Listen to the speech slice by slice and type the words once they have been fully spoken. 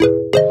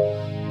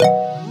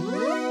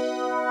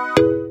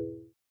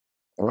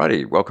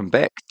Alrighty, welcome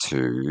back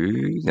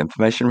to the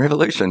Information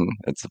Revolution.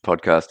 It's a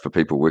podcast for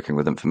people working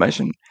with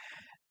information.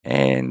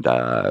 And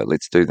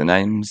let's do the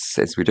names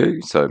as we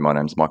do. So my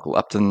name's Michael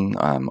Upton.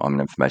 I'm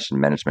an information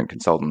management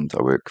consultant.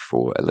 I work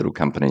for a little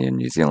company in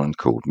New Zealand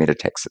called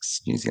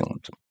Metataxis New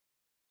Zealand.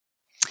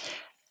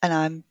 And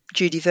I'm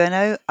Judi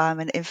Vernau. I'm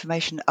an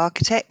information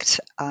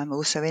architect. I'm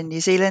also in New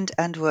Zealand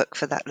and work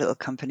for that little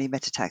company,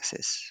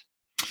 Metataxis.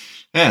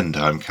 And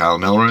I'm Karl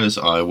Melrose.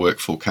 I work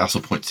for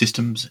Castlepoint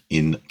Systems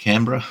in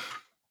Canberra.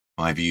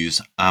 My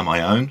views are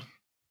my own.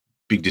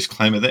 Big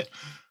disclaimer there.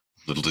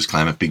 Little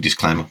disclaimer, big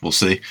disclaimer. We'll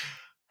see.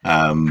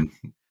 It's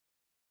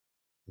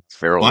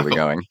feral we're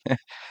going.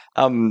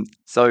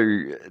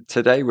 So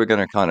today we're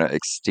going to kind of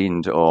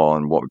extend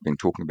on what we've been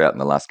talking about in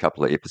the last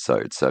couple of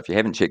episodes. So if you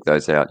haven't checked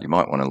those out, you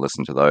might want to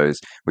listen to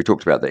those. We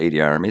talked about the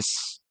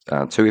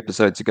EDRMS 2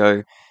 episodes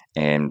ago,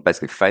 and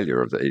basically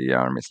failure of the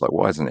EDRMS. Like,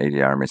 why isn't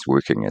EDRMS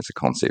working as a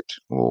concept,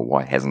 or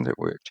why hasn't it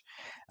worked?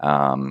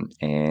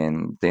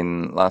 And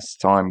then last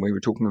time we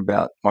were talking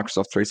about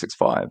Microsoft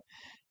 365.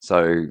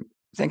 So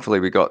thankfully,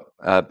 we got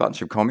a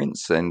bunch of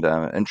comments and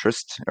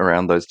interest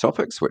around those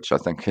topics, which I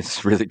think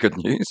is really good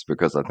news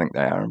because I think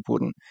they are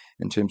important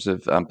in terms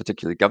of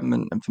particularly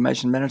government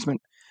information management.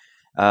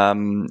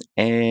 And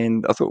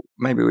I thought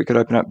maybe we could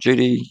open up.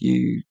 Judi,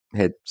 you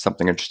had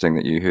something interesting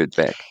that you heard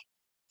back.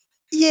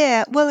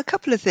 Yeah, well, a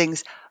couple of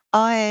things.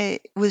 I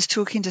was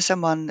talking to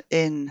someone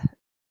in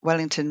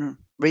Wellington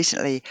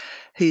recently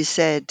who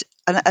said,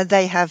 and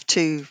they have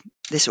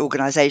this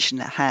organisation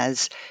that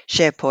has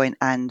SharePoint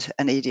and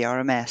an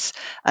EDRMS,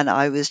 and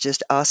I was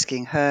just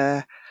asking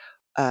her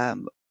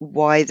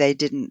why they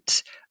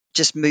didn't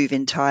just move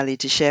entirely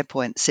to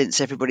SharePoint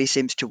since everybody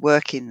seems to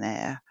work in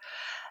there.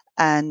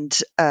 And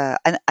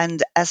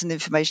as an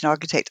information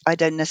architect, I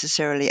don't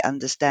necessarily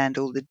understand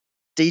all the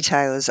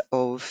details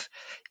of,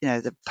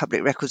 the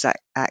Public Records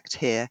Act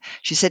here.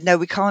 She said, no,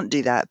 we can't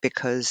do that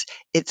because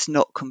it's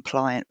not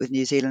compliant with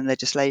New Zealand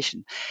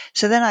legislation.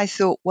 So then I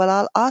thought, well,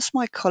 I'll ask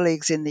my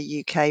colleagues in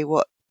the UK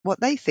what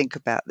they think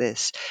about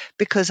this,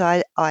 because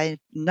I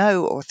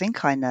know, or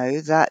think I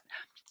know, that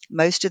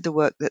most of the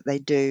work that they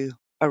do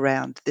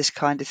around this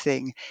kind of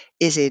thing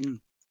is in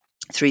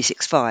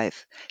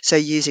 365, so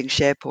using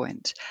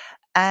SharePoint.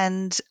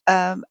 And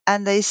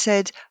they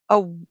said,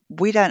 oh,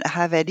 we don't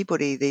have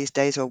anybody these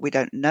days, or we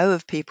don't know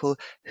of people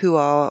who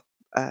are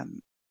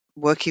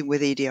working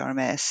with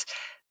EDRMS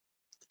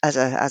as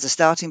a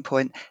starting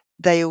point.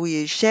 They all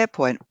use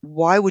SharePoint.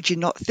 Why would you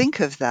not think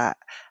of that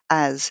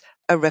as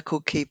a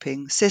record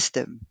keeping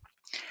system?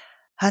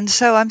 And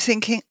so I'm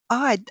thinking,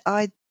 I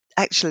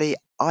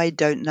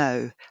don't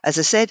know. As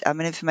I said, I'm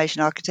an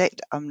information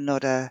architect. I'm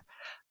not a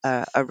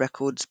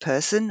records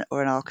person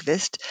or an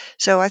archivist.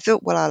 So I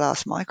thought, well, I'll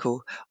ask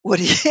Michael what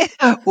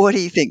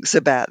he thinks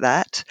about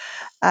that.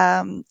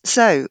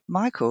 So,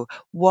 Michael,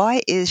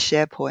 why is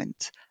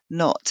SharePoint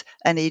not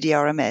an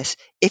EDRMS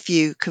if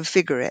you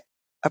configure it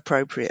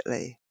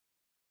appropriately?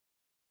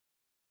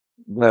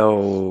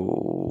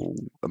 Well,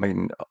 I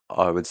mean,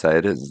 I would say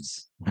it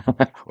is,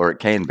 or it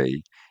can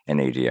be an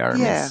EDRMS.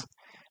 Yeah.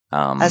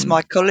 As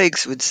my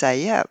colleagues would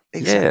say, yeah,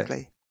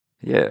 exactly.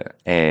 Yeah,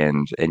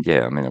 and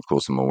yeah, I mean, of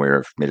course, I'm aware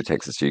of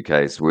Metataxis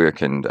UK's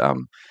work, and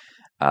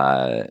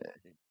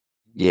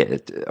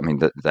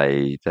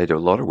they do a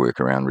lot of work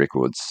around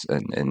records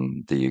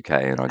in the UK,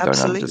 and I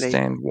don't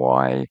understand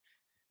why.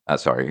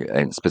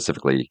 And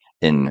specifically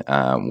in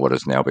what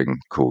is now being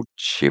called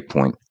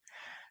SharePoint.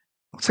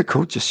 What's it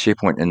called? Just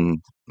SharePoint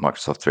in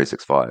Microsoft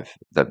 365.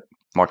 That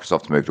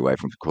Microsoft moved away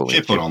from calling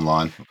it SharePoint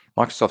Online.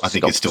 Microsoft I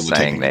think it's still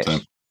saying the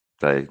technical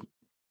that. term.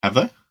 Have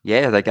they?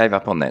 Yeah, they gave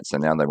up on that, so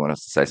now they want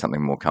us to say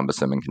something more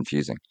cumbersome and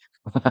confusing.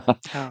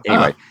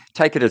 Anyway,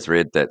 take it as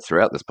read that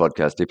throughout this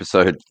podcast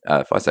episode,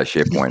 if I say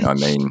SharePoint, I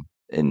mean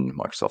in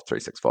Microsoft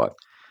 365.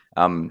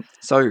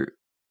 So,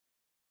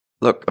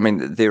 look, I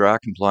mean, there are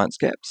compliance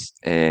gaps,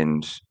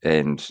 and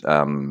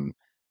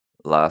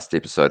last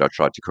episode I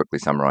tried to quickly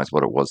summarize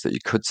what it was that you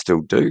could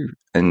still do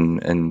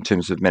in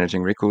terms of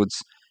managing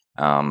records.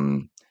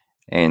 And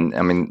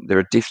I mean, there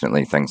are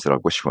definitely things that I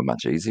wish were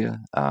much easier,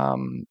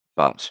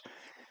 but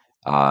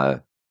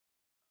the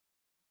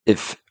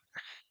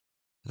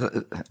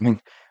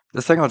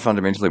thing I'd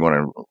fundamentally want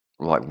to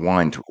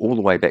wind all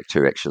the way back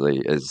to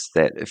actually is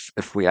that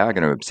if we are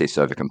going to obsess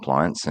over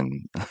compliance, and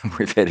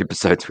we've had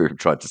episodes where we've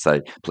tried to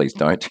say, please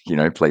don't,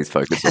 please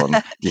focus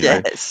on,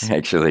 Yes.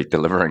 actually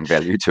delivering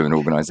value to an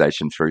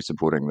organization through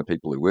supporting the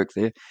people who work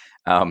there.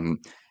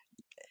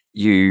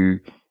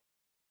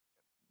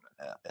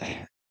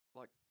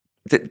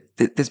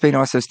 There's been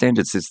ISO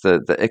standards. There's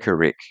the ICA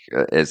rec,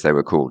 as they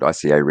were called,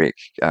 ICA rec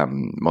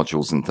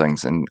modules and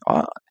things. And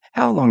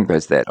how long ago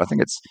is that? I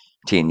think it's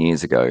 10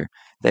 years ago,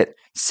 that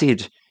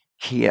said,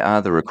 here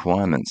are the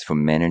requirements for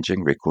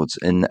managing records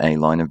in a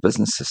line of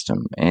business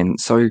system. And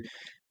so,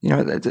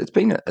 it's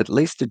been at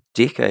least a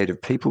decade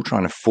of people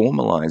trying to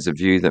formalize a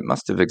view that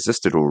must have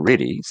existed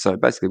already. So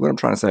basically what I'm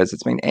trying to say is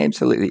it's been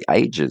absolutely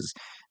ages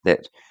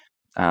that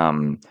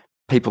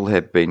people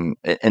have been,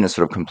 in a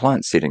sort of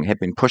compliance setting, have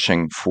been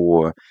pushing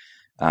for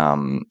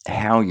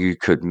how you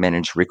could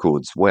manage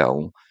records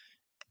well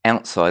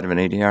outside of an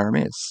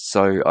EDRMS.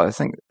 So I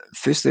think,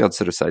 firstly, I'd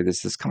sort of say there's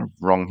this kind of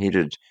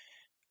wrong-headed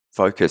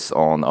focus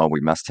on,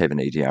 we must have an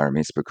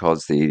EDRMS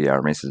because the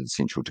EDRMS is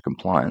essential to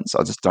compliance.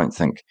 I just don't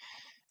think,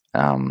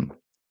 I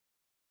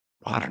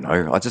don't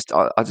know, I just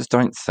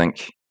don't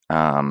think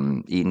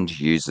end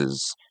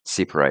users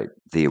separate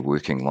their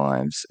working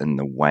lives in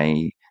the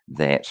way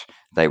that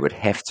they would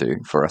have to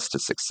for us to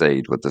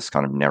succeed with this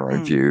kind of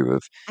narrow view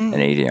of an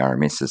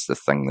EDRMS is the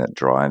thing that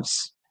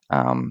drives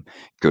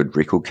good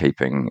record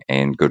keeping,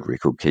 and good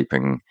record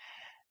keeping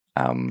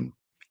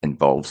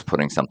involves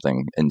putting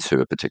something into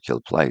a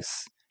particular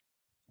place.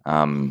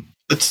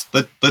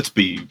 Let's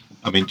be.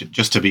 I mean,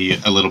 just to be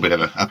a little bit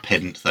of a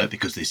pedant, though,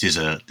 because this is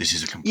a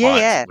compliance.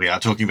 Yeah. We are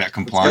talking about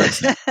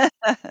compliance now.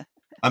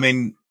 I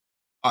mean,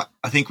 I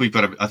think we've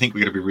got to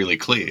be really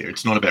clear.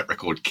 It's not about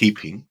record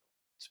keeping.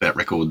 It's about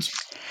records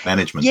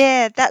management.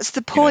 Yeah, that's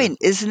the point,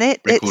 isn't it?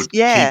 Record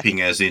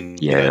keeping, as in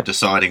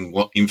deciding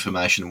what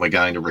information we're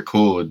going to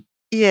record.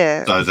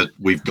 Yeah. So that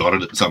we've got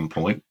it at some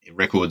point.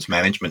 Records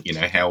management,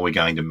 how are we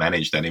going to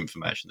manage that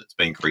information that's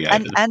been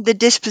created? And the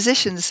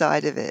disposition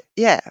side of it.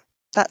 Yeah.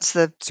 That's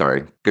the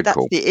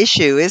call. The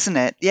issue, isn't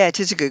it? Yeah, it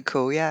is a good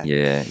call, yeah.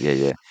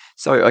 Yeah.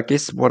 So I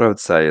guess what I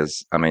would say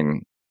is, I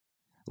mean,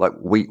 like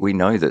we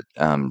know that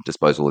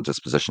disposal or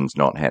disposition's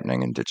not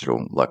happening in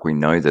digital. Like we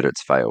know that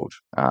it's failed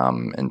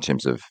in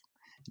terms of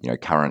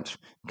current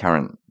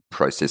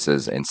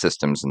processes and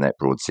systems in that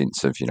broad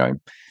sense of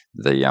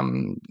the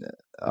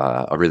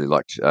I really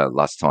liked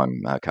last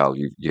time, Karl,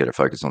 you had a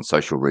focus on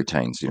social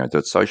routines.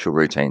 The social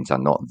routines are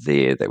not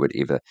there that would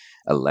ever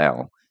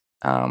allow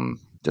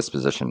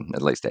disposition,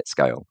 at least at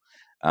scale.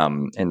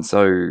 And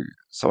so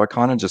I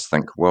kind of just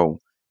think,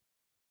 well,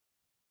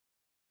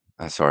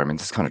 sorry, I mean,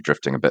 just kind of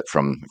drifting a bit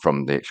from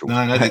the actual.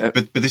 No,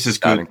 but this is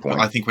good. Point.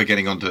 I think we're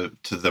getting on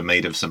to the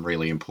meat of some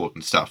really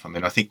important stuff. I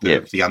mean, I think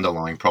the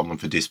underlying problem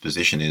for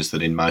disposition is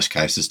that in most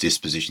cases,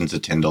 disposition's a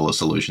 $10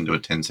 solution to a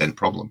 10-cent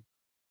problem.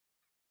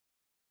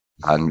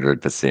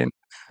 100%.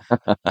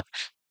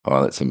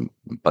 Well, that's a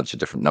bunch of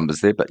different numbers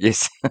there, but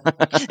yes.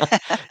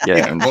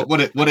 And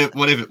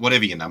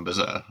whatever your numbers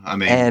are. I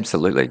mean,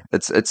 absolutely,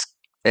 it's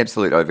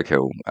absolute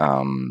overkill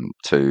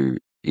to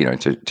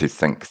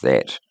think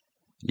that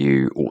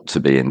you ought to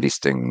be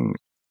investing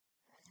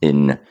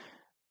in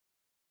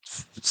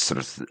sort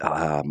of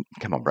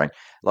come on, brain.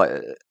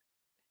 Like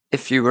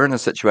if you were in a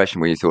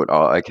situation where you thought,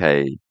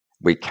 okay,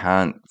 we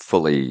can't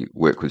fully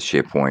work with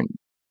SharePoint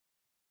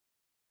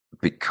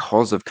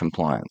because of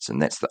compliance,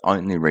 and that's the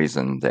only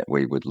reason that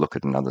we would look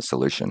at another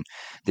solution.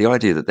 The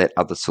idea that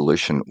other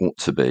solution ought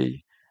to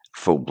be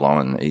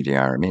full-blown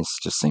EDRMS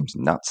just seems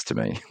nuts to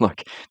me.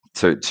 Like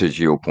to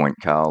your point,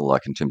 Karl,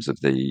 like in terms of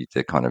the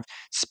kind of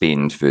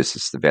spend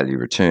versus the value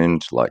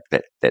returned, like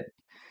that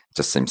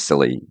just seems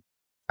silly.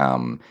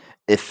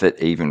 If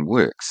it even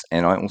works,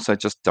 and I also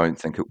just don't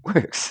think it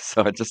works.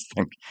 So I just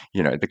think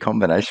the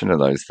combination of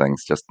those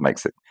things just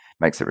makes it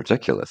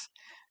ridiculous.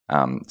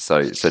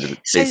 So to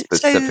be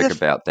specific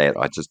about that,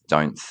 I just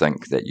don't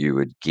think that you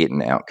would get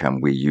an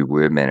outcome where you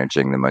were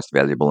managing the most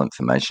valuable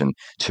information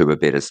to a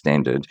better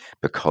standard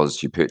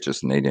because you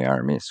purchased an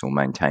EDRMS or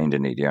maintained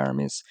an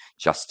EDRMS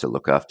just to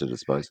look after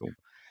disposal.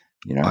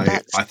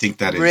 I think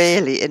that is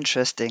really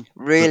interesting.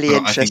 Really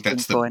interesting. I think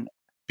that's point. The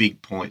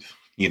big point.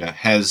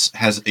 Has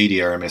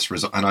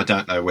EDRMS and I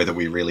don't know whether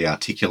we really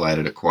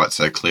articulated it quite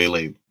so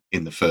clearly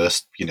in the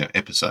first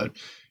episode.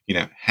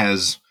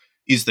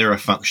 Is there a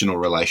functional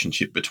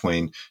relationship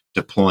between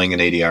deploying an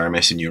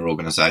EDRMS in your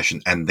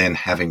organization and then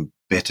having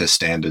better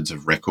standards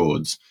of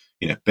records,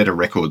 better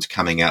records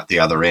coming out the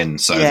other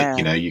end so that,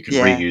 you can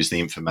reuse the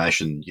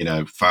information,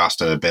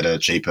 faster, better,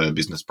 cheaper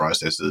business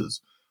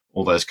processes,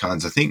 all those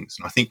kinds of things.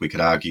 And I think we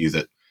could argue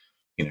that,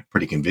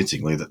 pretty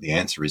convincingly that the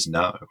answer is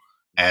no.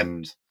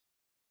 And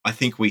I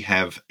think we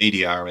have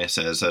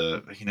EDRMS as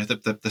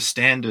the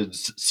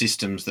standards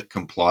systems that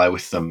comply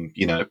with them,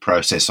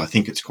 process. I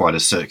think it's quite a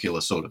circular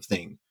sort of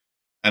thing.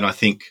 And I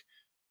think,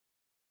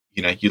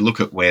 you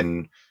look at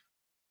when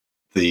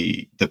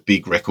the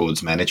big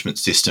records management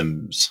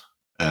systems,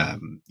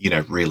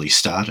 really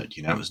started,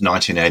 it was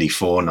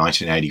 1984,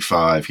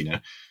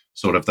 1985,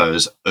 sort of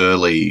those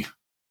early,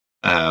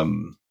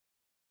 that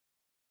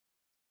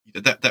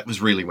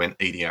was really when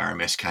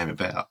EDRMS came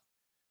about.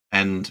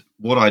 And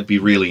what I'd be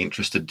really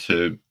interested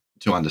to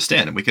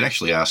understand, and we could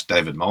actually ask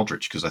David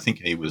Muldrich, because I think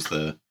he was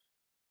the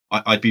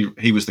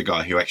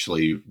guy who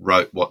actually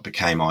wrote what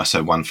became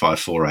ISO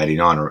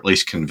 15489, or at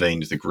least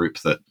convened the group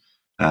that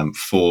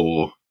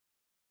for,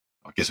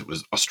 I guess it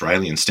was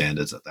Australian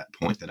standards at that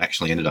point, that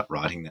actually ended up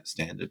writing that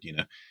standard.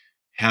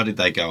 How did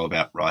they go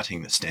about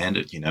writing the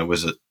standard?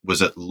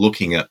 Was it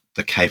looking at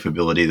the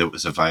capability that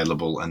was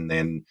available and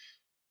then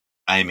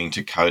aiming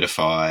to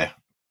codify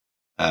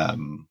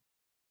some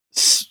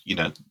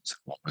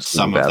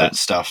of that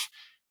stuff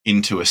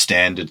into a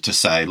standard to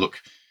say, look,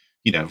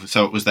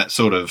 so it was that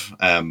sort of,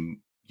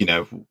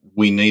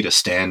 we need a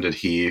standard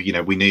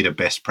here, we need a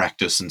best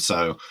practice. And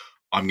so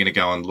I'm going to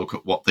go and look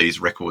at what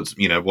these records,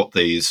 what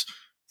these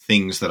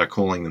things that are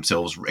calling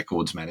themselves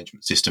records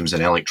management systems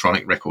and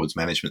electronic records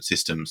management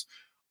systems,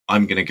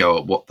 I'm going to go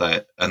at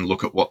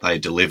look at what they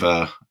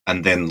deliver,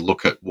 and then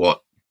look at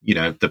what,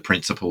 the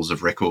principles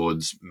of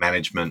records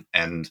management,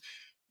 and,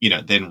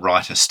 then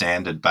write a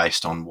standard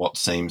based on what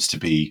seems to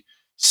be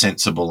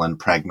sensible and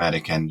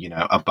pragmatic, and,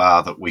 a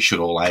bar that we should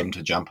all aim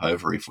to jump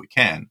over if we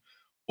can.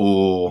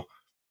 Or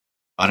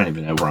I don't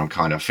even know where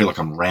I feel like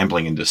I'm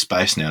rambling into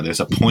space now. There's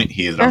a point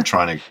here that I'm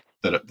trying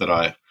to,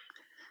 that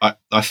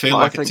I feel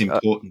like it's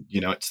important,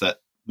 it's that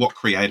what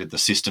created the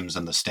systems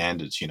and the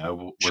standards,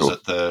 was Sure.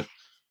 it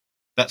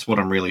that's what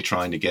I'm really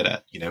trying to get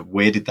at.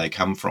 Where did they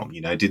come from?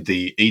 Did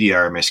the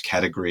EDRMS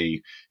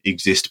category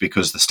exist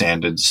because the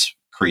standards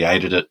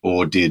created it,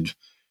 or did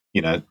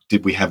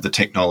we have the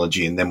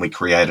technology and then we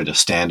created a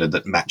standard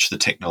that matched the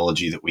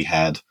technology that we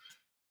had?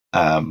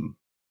 And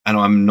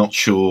I'm not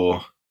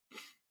sure.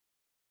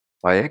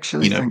 I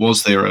actually think,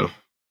 was there a?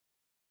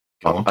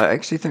 I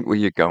actually think where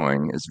you're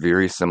going is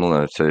very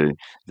similar to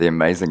the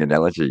amazing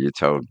analogy you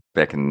told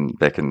back in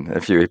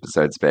a few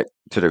episodes back,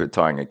 to do with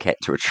tying a cat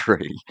to a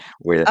tree.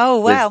 Where Oh,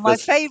 wow, my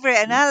this, favourite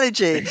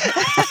analogy.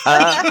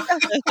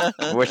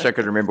 I wish I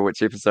could remember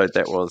which episode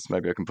that was.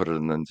 Maybe I can put it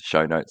in the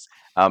show notes.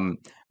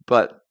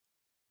 But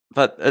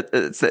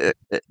it's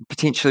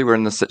potentially we're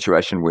in this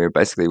situation where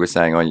basically we're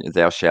saying, oh,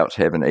 thou shalt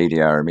have an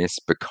EDRMS,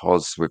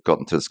 because we've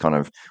gotten to this kind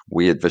of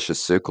weird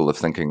vicious circle of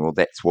thinking, well,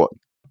 that's what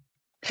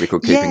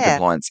record keeping Yeah,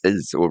 compliance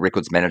is, or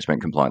records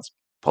management compliance,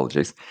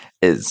 apologies,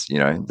 is,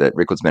 that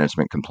records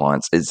management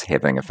compliance is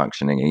having a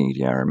functioning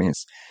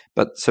EDRMS.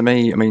 But to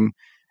me, I mean,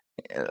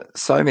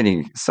 so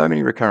many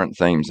recurrent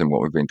themes in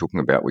what we've been talking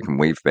about we can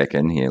weave back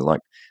in here.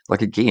 Like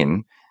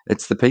again,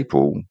 it's the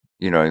people,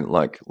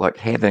 like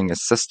having a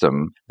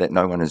system that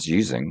no one is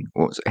using,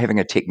 or having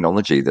a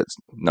technology that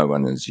no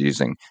one is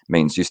using,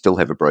 means you still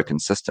have a broken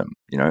system.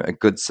 A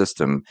good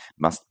system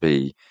must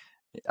be,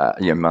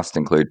 must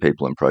include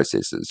people and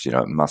processes.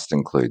 It must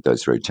include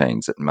those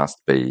routines. It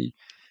must be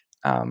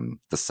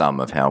the sum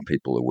of how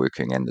people are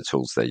working and the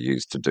tools they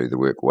use to do the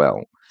work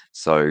well.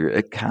 So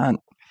it can't,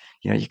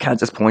 you can't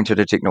just point at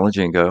a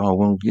technology and go, oh,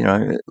 well,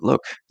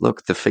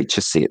 look, the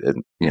feature set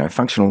and,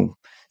 functional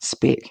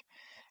spec.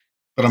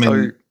 But I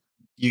mean,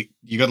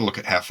 you got to look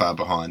at how far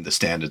behind the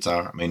standards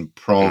are. I mean,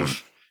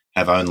 Prov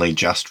have only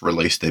just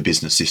released their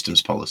business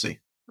systems policy.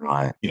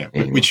 Right.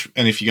 Which,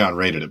 and if you go and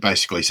read it, it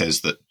basically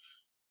says that,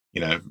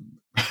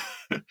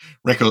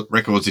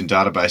 records in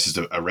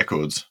databases are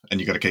records, and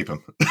you got to keep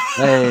them.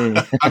 Hey.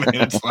 I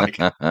mean, it's like,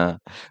 well,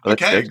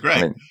 okay, great.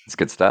 I mean, it's a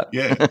good start.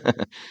 Yeah.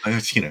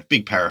 It's,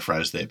 big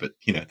paraphrase there, but,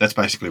 that's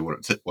basically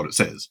what it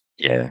says.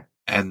 Yeah.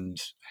 And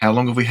how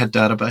long have we had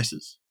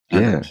databases?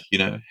 And,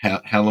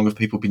 how long have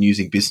people been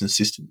using business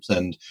systems?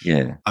 And,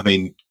 yeah, I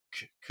mean,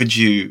 could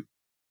you?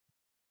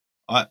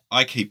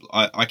 I keep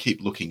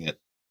looking at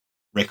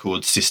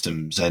record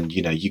systems, and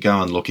you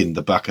go and look in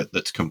the bucket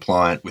that's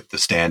compliant with the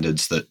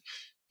standards that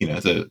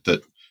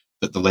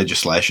that the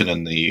legislation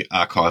and the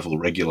archival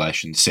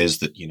regulation says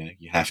that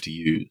you have to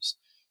use,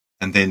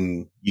 and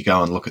then you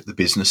go and look at the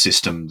business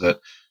system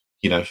that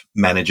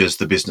manages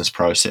the business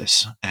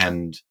process,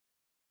 and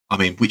I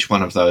mean, which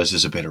one of those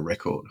is a better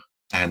record?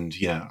 And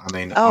I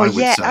mean, oh I would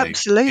yeah, say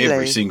absolutely.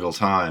 every single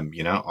time,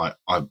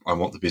 I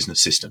want the business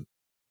system,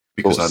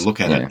 because I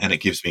look at it and it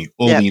gives me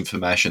all the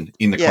information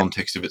in the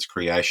context of its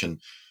creation.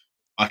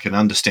 I can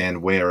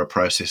understand where a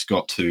process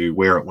got to,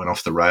 where it went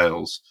off the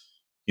rails.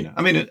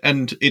 I mean,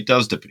 and it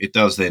does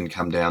then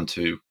come down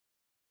to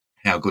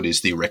how good is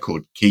the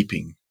record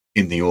keeping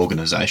in the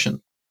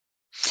organisation.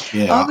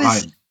 Yeah,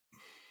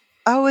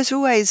 I was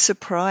always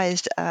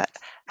surprised at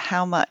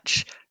how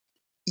much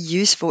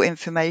useful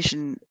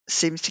information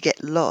seems to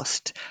get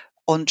lost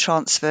on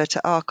transfer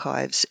to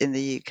archives in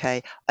the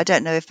UK. I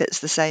don't know if it's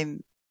the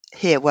same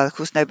here. Well, of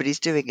course, nobody's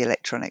doing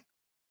electronic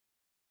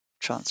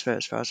transfer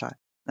as far as I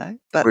know.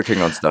 But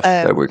working on stuff.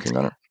 They're working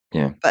on it.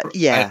 Yeah. But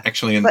yeah.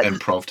 Actually, and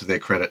Prov, to their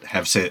credit,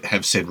 have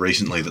said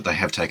recently that they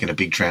have taken a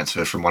big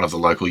transfer from one of the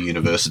local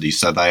universities,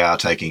 so they are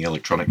taking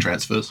electronic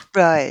transfers.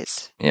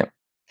 Right. Yeah.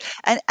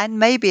 And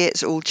maybe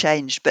it's all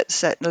changed, but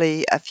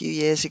certainly a few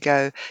years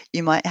ago,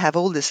 you might have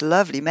all this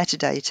lovely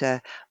metadata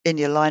in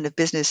your line of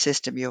business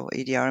system, your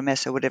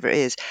EDRMS or whatever it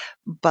is,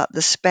 but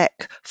the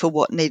spec for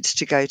what needs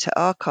to go to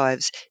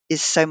archives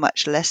is so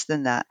much less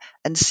than that,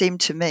 and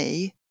seemed to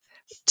me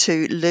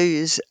to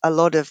lose a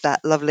lot of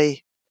that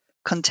lovely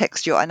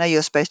contextual. I know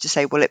you're supposed to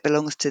say, well, it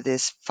belongs to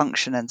this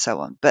function and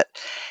so on, but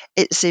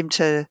it seemed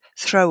to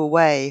throw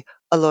away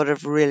a lot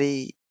of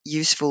really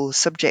useful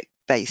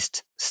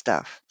subject-based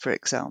stuff, for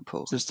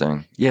example.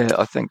 Interesting. Yeah,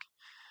 I think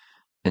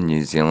in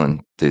New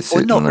Zealand there's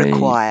Or not certainly,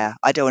 require.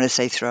 I don't want to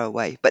say throw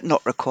away, but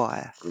not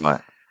require.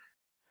 right.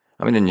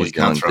 I mean, in New Well, you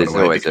can't Zealand, throw it there's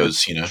away always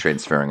because, a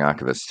transferring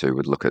archivist who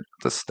would look at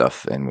this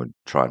stuff and would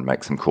try and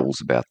make some calls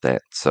about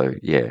that. So,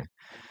 yeah,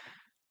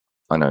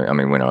 I know. I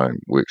mean, when I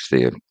worked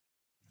there,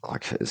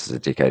 like this is a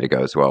decade ago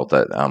as well,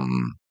 that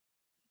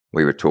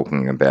we were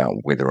talking about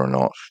whether or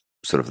not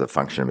sort of the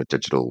function of a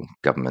digital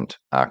government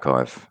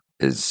archive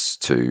is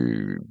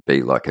to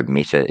be like a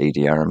meta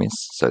EDRMS,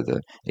 so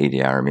the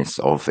EDRMS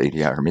of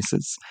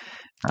EDRMSs,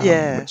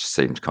 Yeah. which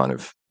seemed kind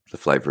of the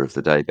flavour of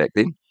the day back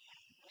then.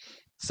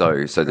 So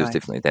there's Right.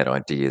 definitely that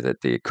idea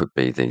that there could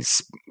be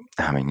these.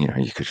 I mean,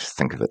 you could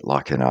think of it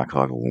like an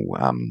archival.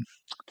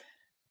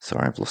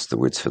 Sorry, I've lost the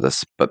words for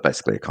this, but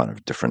basically a kind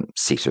of different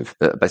set of,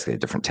 basically a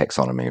different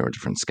taxonomy or a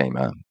different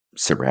schema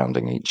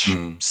surrounding each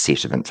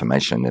set of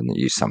information, and that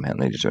you somehow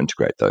needed to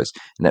integrate those.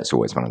 And that's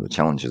always one of the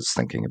challenges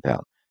thinking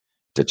about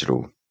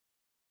digital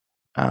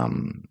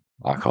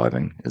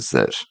archiving, is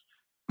that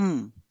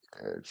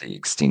the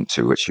extent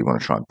to which you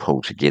want to try and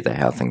pull together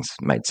how things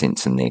made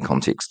sense in their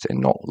context and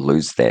not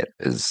lose that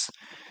is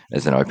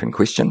an open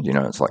question.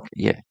 It's like,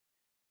 yeah,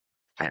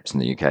 perhaps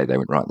in the UK they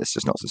went, right, that's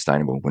just not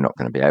sustainable. We're not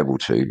going to be able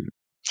to.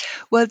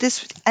 Well,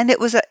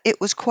 it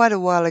was quite a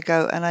while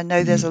ago, and I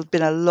know there's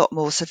been a lot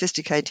more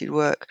sophisticated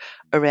work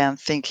around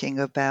thinking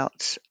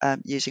about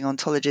using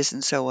ontologies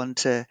and so on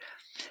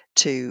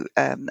to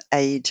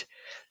aid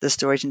the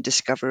storage and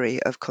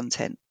discovery of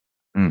content.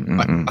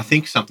 I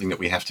think something that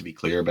we have to be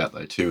clear about,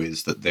 though, too,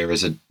 is that there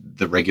is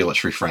the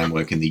regulatory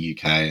framework in the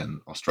UK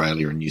and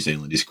Australia and New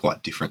Zealand is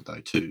quite different,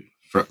 though, too.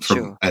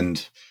 Sure.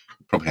 And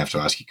probably have to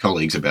ask your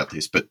colleagues about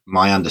this, but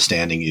my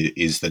understanding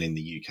is that in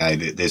the UK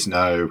there's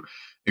no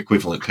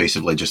equivalent piece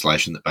of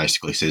legislation that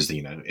basically says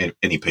that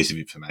any piece of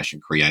information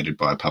created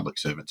by a public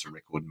servant's a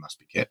record and must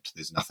be kept.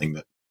 There's nothing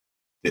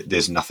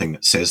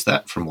that says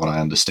that, from what I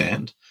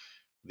understand.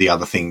 The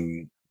other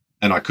thing,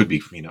 and I could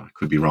be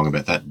wrong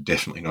about that.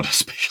 Definitely not a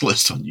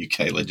specialist on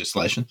UK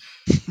legislation.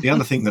 The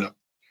other thing that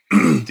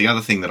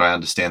I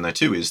understand, though,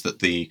 too, is that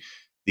the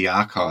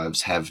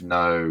archives have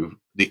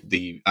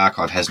the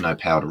archive has no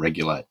power to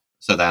regulate.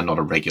 So they are not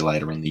a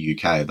regulator in the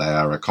UK. They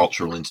are a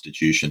cultural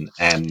institution,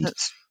 and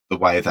the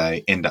way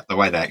they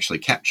actually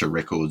capture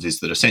records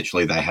is that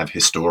essentially they have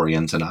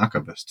historians and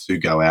archivists who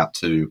go out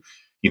to,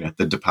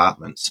 the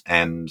departments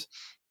and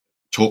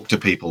talk to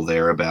people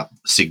there about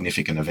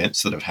significant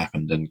events that have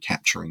happened and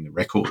capturing the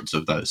records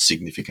of those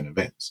significant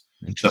events.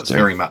 So it's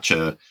very much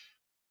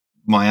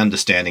my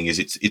understanding is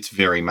it's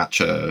very much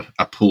a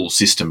pull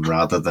system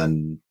rather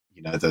than,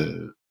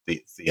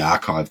 the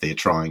archive they're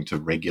trying to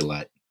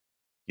regulate,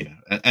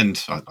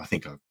 and I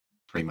think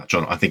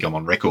I'm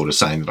on record as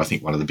saying that I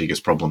think one of the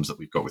biggest problems that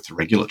we've got with the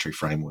regulatory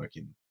framework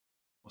in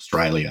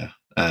Australia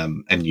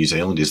and New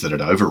Zealand is that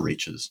it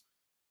overreaches.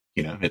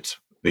 It's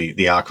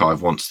the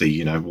archive wants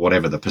the,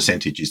 whatever the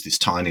percentage is, this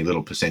tiny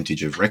little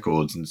percentage of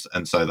records.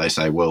 And so they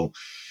say, well,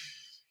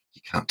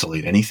 you can't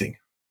delete anything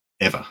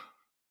ever.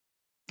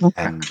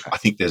 And I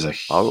think there's a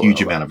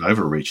huge amount of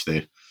overreach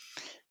there.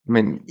 I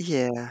mean,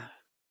 yeah.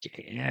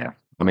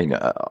 I mean,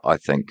 I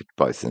think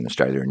both in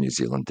Australia and New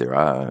Zealand there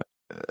are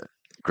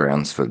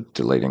grounds for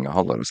deleting a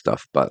whole lot of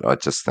stuff, but I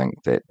just think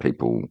that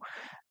people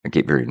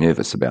get very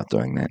nervous about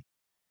doing that.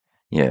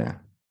 Yeah,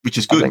 which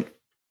is good.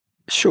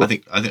 Sure. I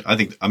think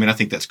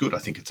that's good. I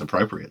think it's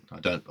appropriate. I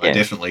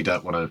definitely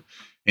don't want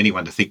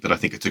anyone to think that I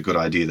think it's a good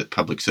idea that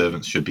public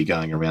servants should be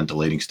going around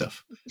deleting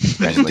stuff.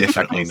 That's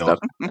definitely not.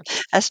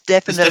 That's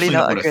definitely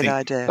not a good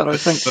idea.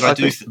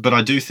 But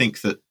I do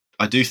think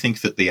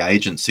that the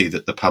agency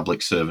that the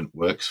public servant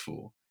works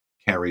for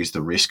carries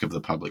the risk of the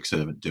public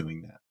servant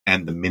doing that,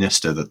 and the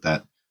minister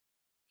that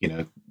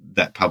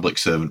public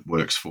servant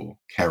works for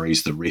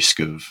carries the risk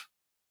of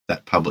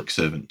that public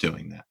servant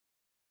doing that.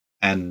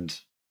 And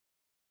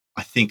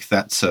I think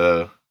it's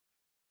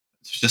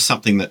just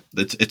something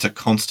it's a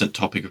constant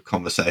topic of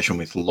conversation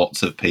with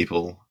lots of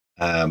people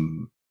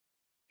who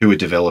are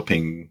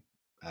developing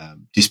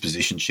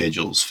disposition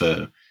schedules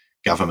for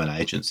government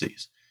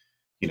agencies.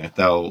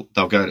 They'll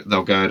go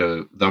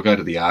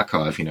to the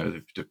archive.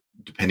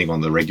 Depending on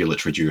the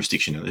regulatory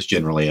jurisdiction, there's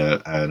generally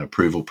an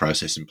approval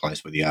process in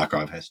place where the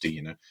archive has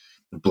to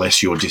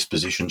bless your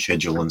disposition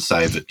schedule and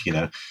say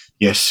that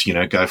yes,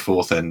 go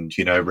forth and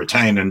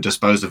retain and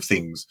dispose of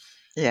things.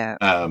 Yeah.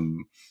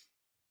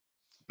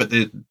 But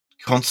the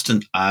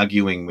constant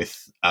arguing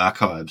with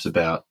archives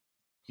about,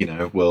 we've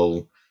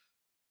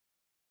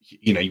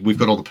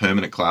got all the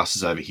permanent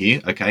classes over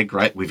here. Okay,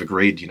 great. We've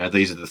agreed,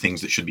 these are the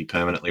things that should be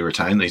permanently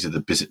retained. These are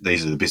the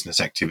business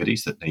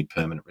activities that need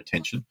permanent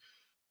retention.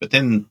 But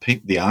then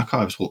the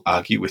archives will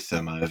argue with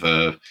them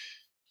over,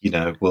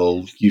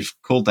 well, you've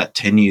called that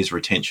 10 years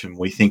retention.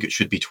 We think it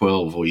should be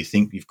 12, or you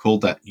think you've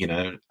called that,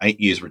 8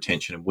 years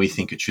retention and we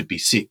think it should be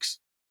 6.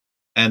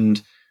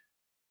 And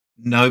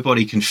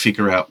nobody can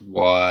figure out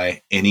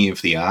why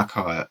anybody at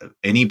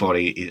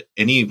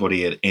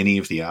any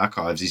of the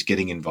archives is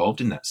getting involved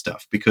in that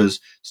stuff, because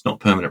it's not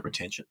permanent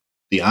retention.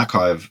 The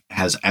archive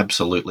has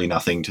absolutely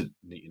nothing to,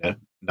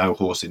 no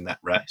horse in that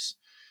race.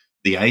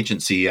 The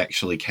agency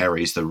actually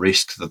carries the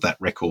risk that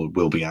record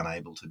will be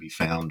unable to be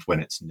found when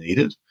it's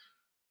needed.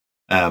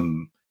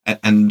 And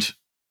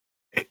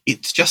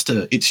it's just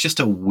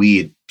a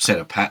weird set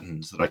of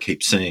patterns that I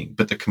keep seeing,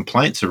 but the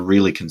complaints are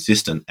really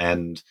consistent,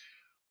 and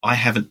I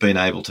haven't been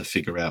able to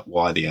figure out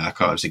why the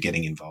archives are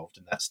getting involved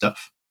in that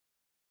stuff.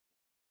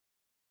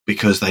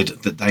 because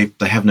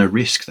they have no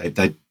risk.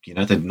 They're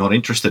not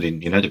interested in,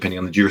 depending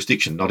on the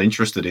jurisdiction, not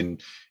interested in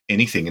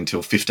anything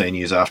until 15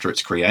 years after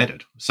it's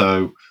created.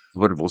 So I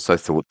would have also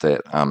thought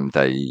that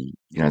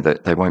that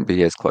they won't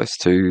be as close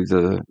to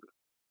the.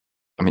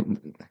 I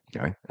mean,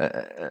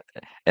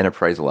 an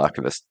appraisal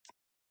archivist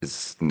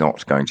is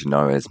not going to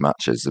know as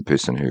much as the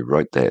person who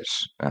wrote that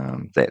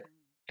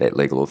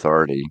legal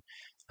authority,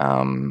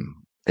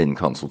 in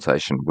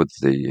consultation with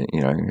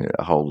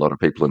a whole lot of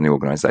people in the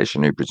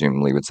organisation who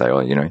presumably would say,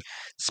 oh,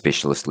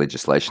 specialist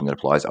legislation that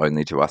applies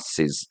only to us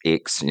says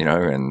X,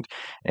 and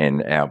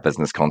our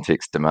business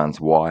context demands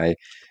Y.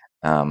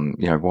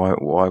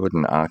 Why would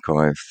an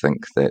archive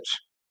think that?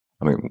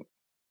 I mean,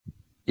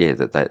 yeah,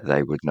 that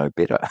they would know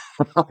better,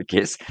 I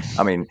guess.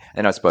 I mean,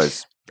 and I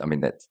suppose,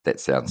 that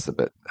sounds a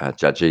bit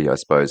judgy. I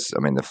suppose,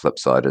 the flip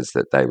side is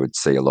that they would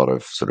see a lot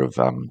of sort of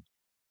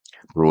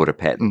broader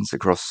patterns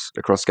across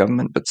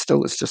government, but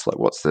still, it's just like,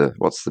 what's the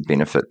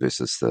benefit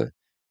versus the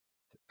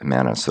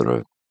amount of sort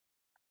of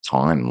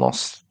time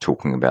lost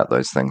talking about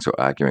those things or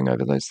arguing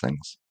over those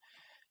things?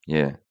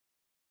 Yeah.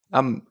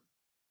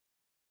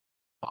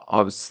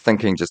 I was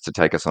thinking, just to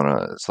take us on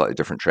a slightly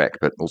different track,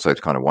 but also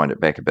to kind of wind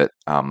it back a bit,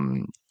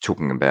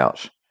 talking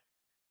about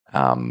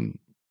um,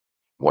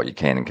 what you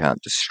can and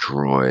can't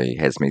destroy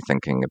has me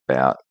thinking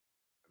about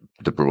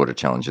the broader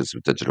challenges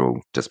of digital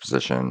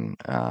disposition,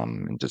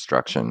 and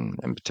destruction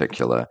in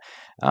particular.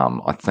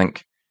 I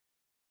think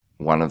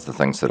one of the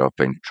things that I've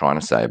been trying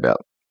to say about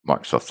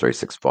Microsoft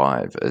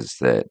 365 is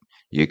that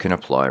you can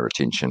apply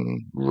retention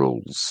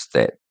rules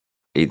that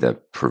either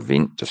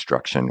prevent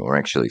destruction or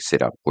actually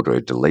set up auto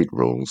delete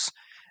rules,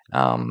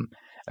 um,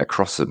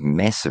 across a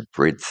massive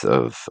breadth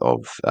of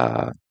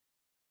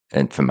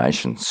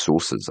information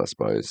sources, I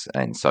suppose.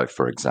 And so,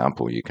 for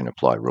example, you can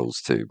apply rules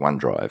to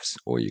OneDrives,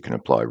 or you can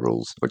apply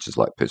rules, which is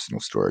like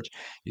personal storage.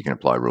 You can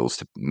apply rules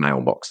to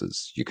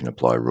mailboxes. You can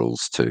apply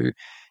rules to,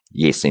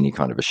 yes, any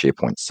kind of a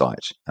SharePoint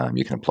site.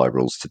 You can apply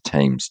rules to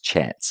Teams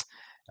chats.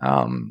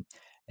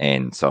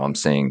 And so I'm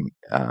seeing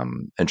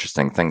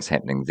interesting things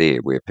happening there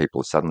where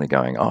people are suddenly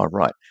going, oh,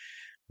 right,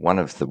 one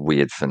of the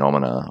weird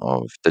phenomena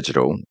of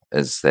digital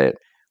is that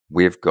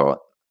we've got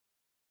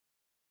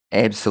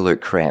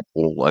absolute crap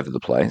all over the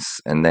place,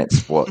 and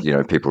that's what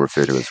people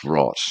refer to as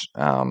rot.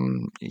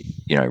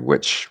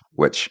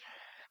 Which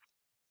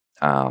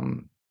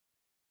um,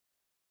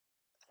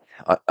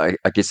 I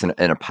guess in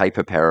a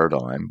paper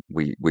paradigm,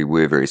 we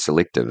were very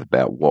selective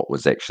about what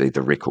was actually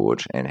the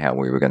record and how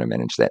we were going to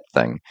manage that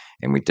thing,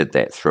 and we did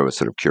that through a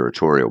sort of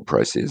curatorial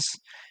process.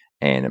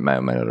 And it may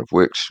or may not have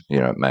worked.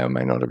 It may or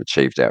may not have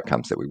achieved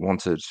outcomes that we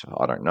wanted.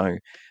 I don't know,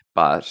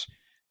 but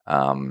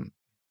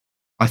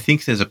I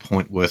think there's a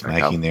point worth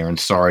making there, and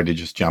sorry to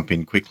just jump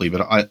in quickly,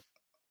 but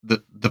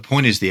the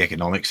point is the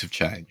economics have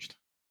changed.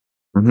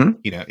 Mm-hmm.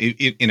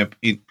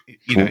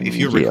 If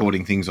you're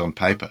recording things on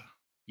paper,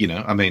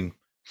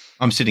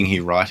 I'm sitting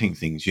here writing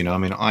things.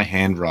 I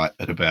handwrite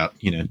at about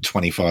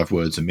 25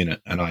 words a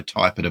minute, and I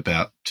type at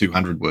about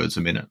 200 words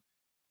a minute.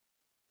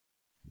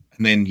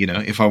 And then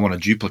if I want to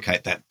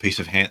duplicate that piece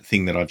of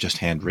thing that I've just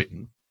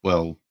handwritten,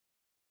 well,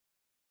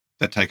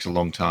 that takes a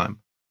long time.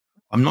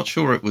 I'm not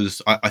sure it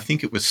was. I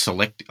think it was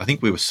selective. I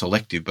think we were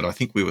selective, but I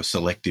think we were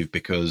selective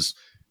because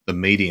the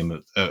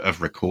medium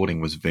of recording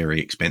was very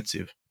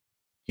expensive.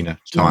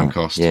 Time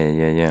cost.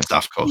 Yeah.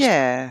 Stuff cost.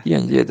 Yeah.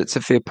 That's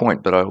a fair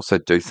point. But I also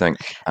do think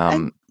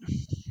I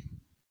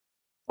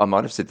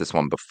might have said this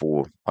one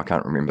before. I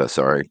can't remember.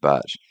 Sorry,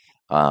 but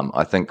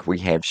I think we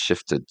have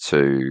shifted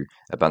to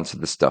a bunch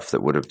of the stuff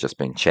that would have just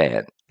been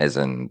chat, as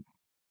in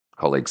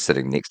colleagues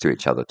sitting next to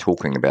each other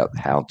talking about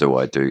how do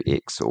I do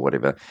X or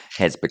whatever,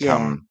 has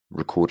become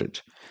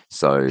recorded.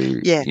 So,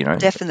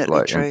 definitely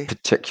like true. in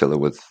particular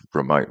with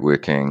remote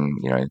working,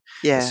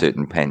 a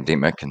certain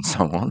pandemic and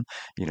so on,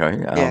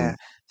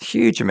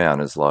 huge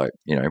amount is like,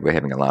 we're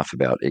having a laugh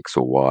about X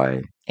or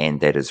Y,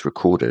 and that is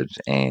recorded,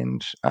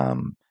 and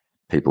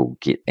people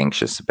get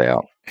anxious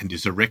about. And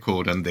is a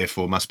record and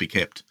therefore must be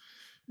kept.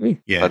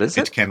 Yeah, but it's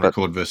can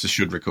record versus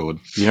should record.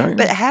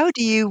 But how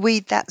do you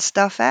weed that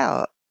stuff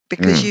out?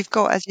 Because you've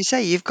got, as you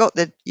say, you've got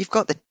the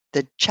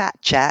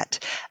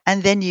chat,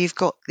 and then you've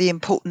got the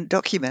important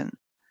document,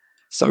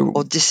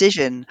 or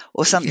decision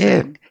or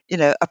something,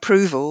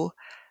 approval,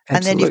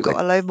 and then you've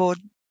got a load more,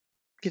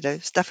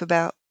 stuff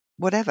about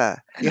whatever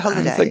your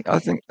holiday. I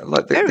think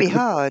like very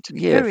hard.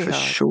 Yeah, very for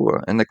hard.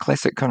 sure. And the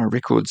classic kind of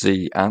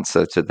recordsy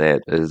answer to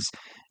that is,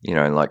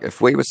 like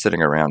if we were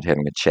sitting around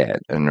having a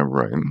chat in a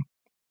room,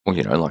 or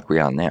like we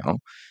are now,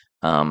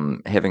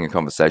 having a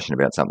conversation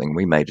about something,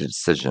 we made a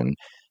decision.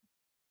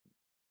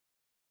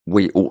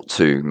 We ought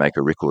to make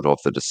a record of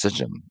the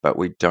decision, but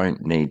we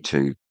don't need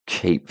to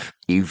keep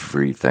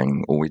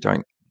everything, or we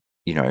don't.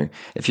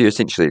 If you're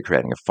essentially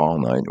creating a file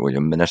note or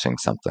you're minuting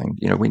something,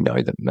 we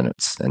know that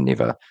minutes are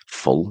never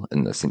full,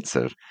 in the sense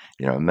that,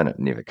 a minute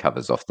never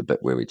covers off the bit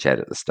where we chat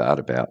at the start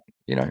about,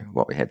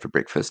 what we had for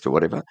breakfast or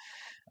whatever.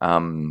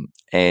 And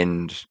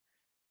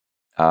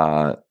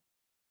so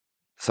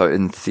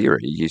in theory,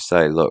 you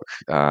say, look,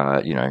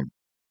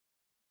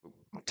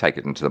 take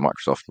it into the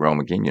Microsoft realm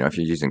again. If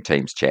you're using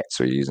Teams chats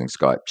or you're using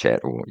Skype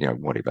chat or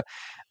whatever,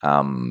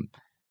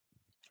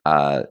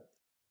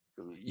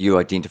 you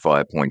identify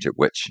a point at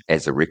which,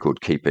 as a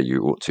record keeper,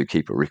 you ought to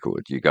keep a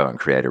record. You go and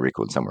create a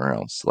record somewhere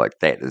else. Like,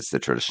 that is the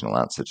traditional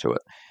answer to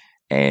it.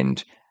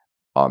 And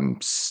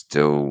I'm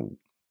still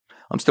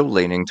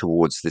leaning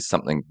towards there's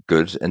something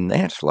good in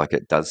that. Like,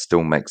 it does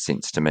still make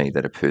sense to me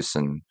that a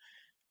person,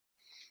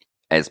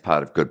 as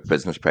part of good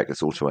business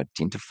practice, ought to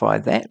identify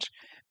that.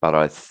 But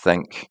I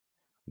think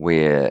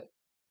where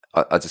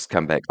I just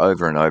come back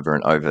over and over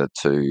and over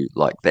to,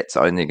 like, that's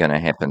only going to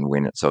happen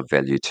when it's of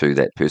value to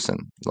that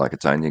person. Like,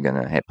 it's only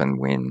going to happen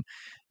when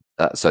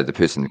so the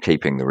person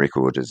keeping the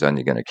record is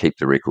only going to keep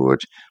the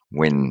record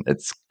when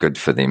it's good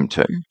for them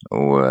too,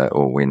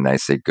 or when they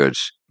see good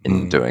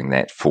in doing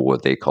that for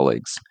their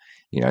colleagues.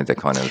 The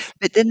kind of.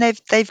 But then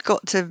they've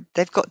got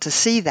to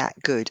see that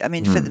good. I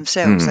mean, for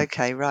themselves,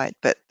 okay, right,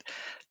 but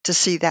to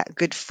see that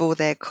good for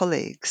their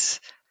colleagues,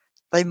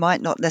 they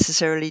might not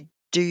necessarily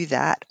do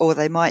that, or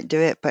they might do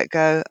it but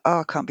go, "Oh,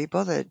 I can't be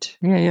bothered."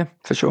 Yeah,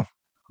 for sure,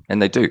 and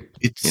they do.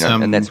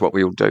 And that's what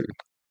we all do.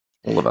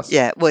 All of us.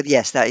 Yeah, well,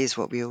 yes, that is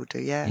what we all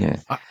do, yeah.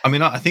 I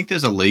mean, I think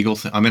there's a legal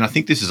thing. I mean, I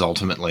think this is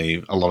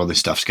ultimately, a lot of this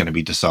stuff's going to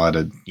be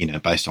decided,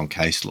 based on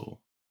case law.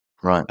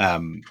 Right.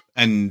 And,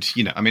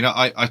 I mean,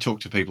 I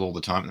talk to people all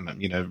the time,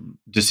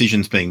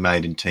 decisions being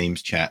made in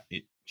Teams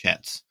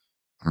chats,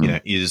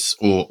 is,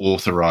 or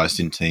authorised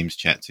in Teams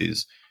chats,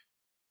 is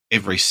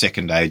every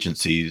second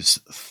agency's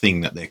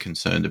thing that they're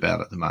concerned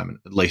about at the moment,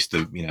 at least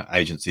the,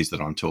 agencies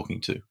that I'm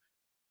talking to.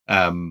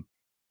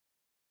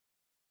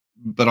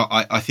 But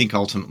I think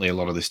ultimately a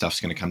lot of this stuff's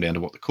going to come down to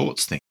what the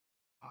courts think.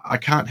 I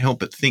can't help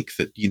but think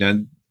that,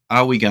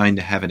 are we going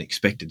to have an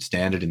expected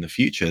standard in the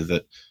future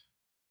that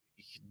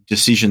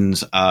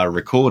decisions are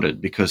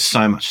recorded because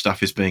so much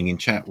stuff is being in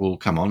chat? Well,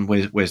 come on,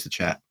 where's the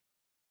chat?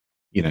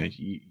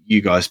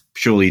 You guys,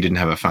 surely you didn't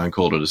have a phone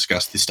call to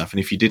discuss this stuff. And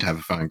if you did have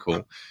a phone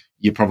call,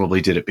 you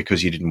probably did it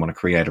because you didn't want to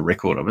create a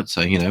record of it.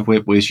 So,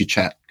 where's your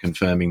chat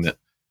confirming that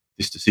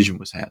this decision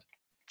was had?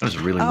 That was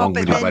a really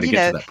long-winded way to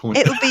get to that point.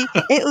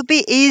 It would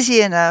be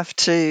easy enough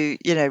to,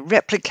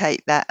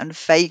 replicate that and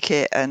fake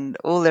it and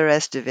all the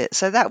rest of it.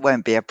 So that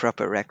won't be a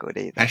proper record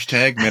either.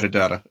 Hashtag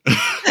metadata.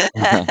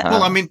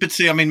 Well, I mean,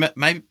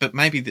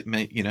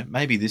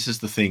 maybe this is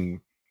the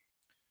thing.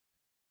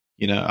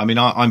 I mean,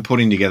 I'm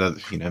putting together.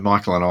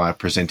 Michael and I are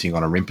presenting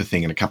on a RIMPA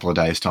thing in a couple of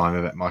days' time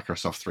about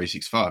Microsoft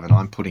 365, and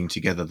I'm putting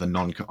together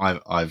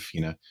I've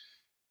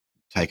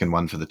taken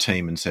one for the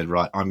team and said,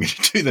 right, I'm going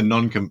to do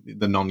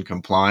the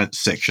non-compliance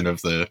section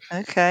of the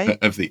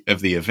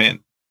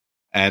event.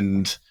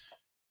 And,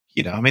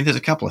 I mean, there's a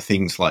couple of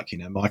things like,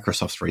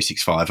 Microsoft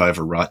 365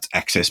 overwrites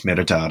access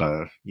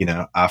metadata,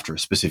 after a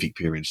specific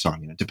period of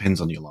time, it depends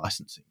on your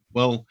licensing.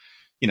 Well,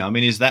 I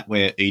mean, is that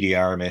where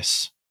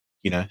EDRMS,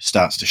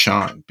 starts to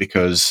shine?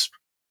 Because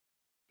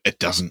it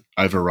doesn't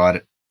overwrite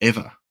it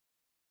ever.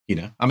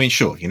 I mean,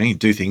 sure, you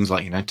do things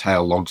like,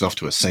 tail logs off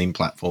to a SIEM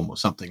platform or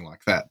something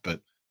like that,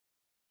 but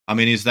I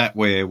mean, is that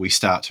where we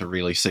start to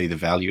really see the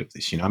value of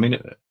this? I mean,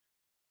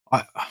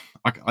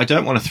 I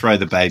don't want to throw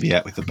the baby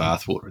out with the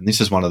bathwater, and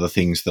this is one of the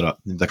things that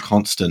the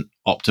constant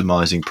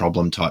optimizing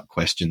problem type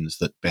questions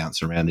that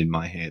bounce around in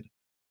my head.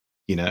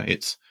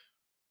 It's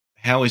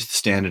how is the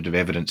standard of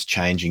evidence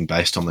changing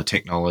based on the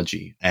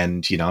technology?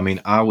 And, I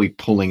mean, are we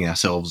pulling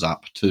ourselves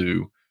up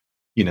to,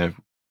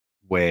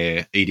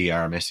 where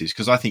EDRMS is?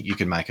 Because I think you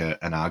can make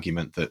an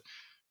argument that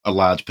a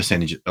large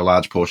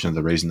portion of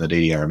the reason that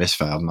EDRMS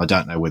failed, and I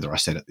don't know whether I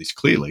said it this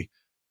clearly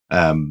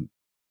in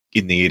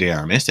the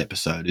EDRMS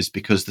episode, is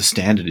because the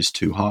standard is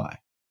too high.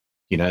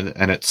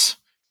 And it's,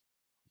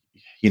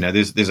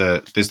 there's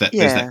the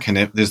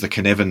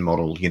Cynefin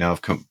model,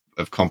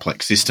 of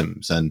complex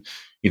systems, and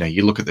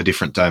you look at the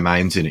different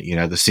domains in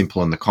it, the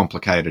simple and the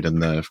complicated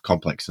and the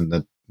complex, and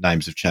the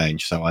names have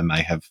changed. So I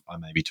may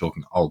be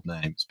talking old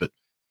names, but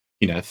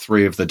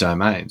 3 of the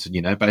domains,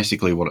 and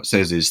basically what it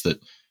says is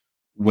that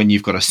when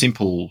you've got a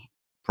simple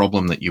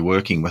problem that you're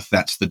working with,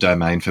 that's the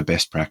domain for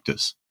best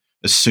practice.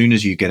 As soon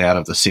as you get out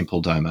of the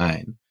simple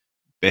domain,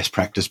 best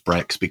practice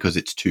breaks because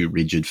it's too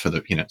rigid for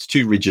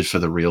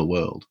the real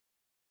world.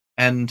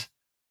 And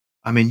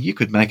I mean, you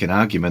could make an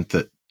argument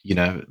that,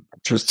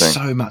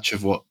 so much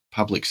of what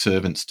public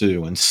servants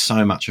do and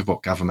so much of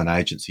what government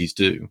agencies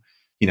do,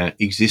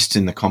 exists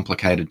in the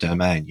complicated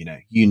domain.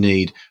 You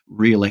need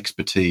real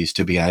expertise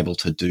to be able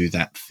to do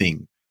that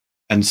thing.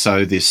 And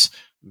so this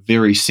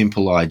very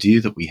simple idea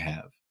that we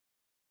have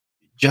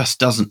just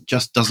doesn't,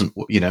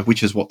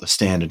 which is what the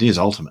standard is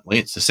ultimately.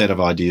 It's a set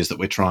of ideas that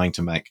we're trying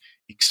to make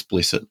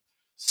explicit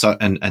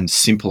and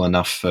simple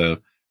enough for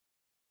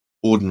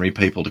ordinary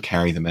people to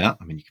carry them out.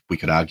 I mean, we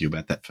could argue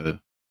about that for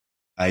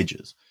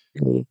ages.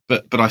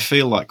 But I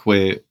feel like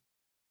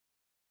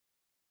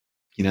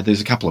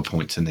there's a couple of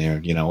points in there,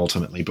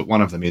 ultimately, but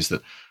one of them is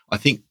that I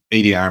think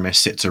EDRMS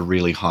sets a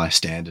really high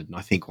standard, and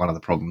I think one of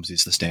the problems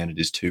is the standard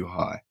is too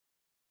high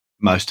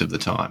most of the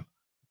time.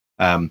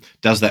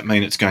 Does that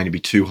mean it's going to be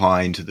too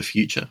high into the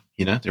future?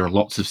 There are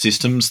lots of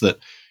systems that,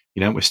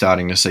 we're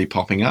starting to see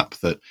popping up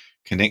that,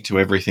 connect to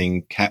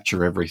everything,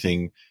 capture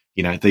everything,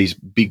 these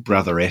Big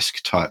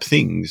Brother-esque type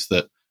things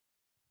that,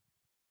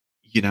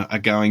 are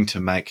going to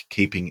make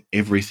keeping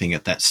everything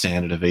at that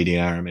standard of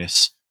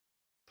EDRMS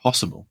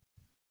possible.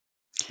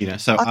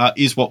 So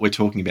is what we're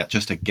talking about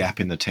just a gap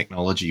in the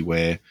technology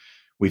where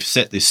we've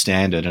set this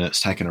standard and it's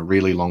taken a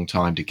really long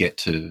time to get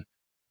to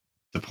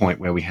the point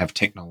where we have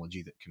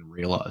technology that can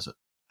realize it?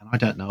 And I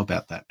don't know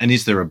about that. And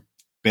is there a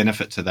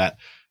benefit to that?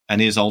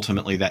 And is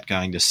ultimately that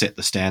going to set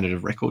the standard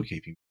of record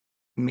keeping?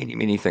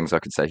 Many things I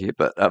could say here,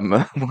 but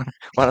one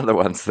of the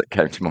ones that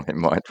came to my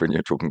mind when you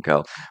were talking,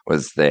 Carl,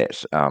 was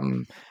that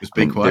just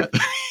be quiet.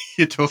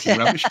 You're talking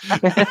rubbish.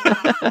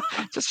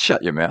 Just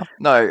shut your mouth.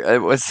 No,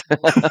 it was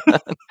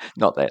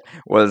not that.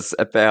 It was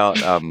about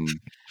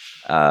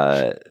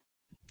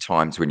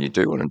times when you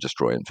do want to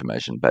destroy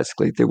information.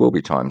 Basically, there will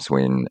be times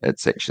when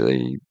it's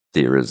actually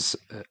there is,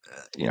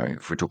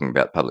 if we're talking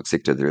about public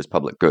sector, there is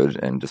public good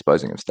in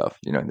disposing of stuff.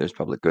 There's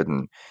public good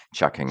in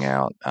chucking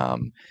out.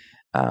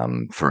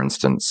 For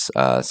instance,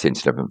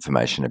 sensitive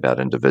information about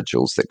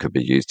individuals that could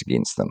be used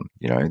against them.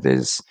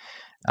 There's,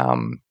 I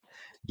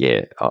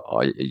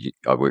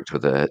worked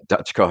with a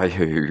Dutch guy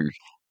who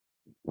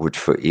would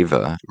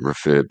forever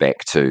refer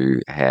back to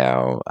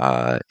how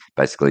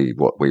basically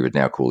what we would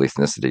now call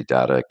ethnicity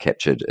data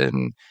captured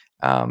in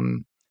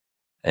come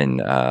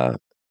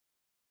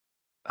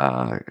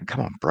on,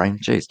 brain,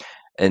 geez,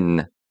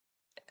 in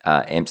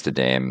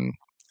Amsterdam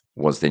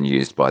was then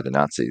used by the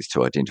Nazis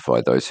to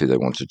identify those who they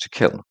wanted to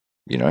kill.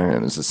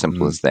 It was as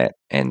simple as that.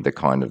 And the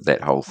kind of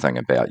that whole thing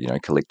about,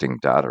 collecting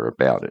data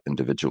about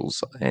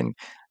individuals and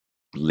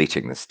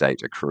letting the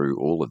state accrue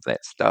all of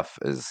that stuff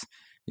is,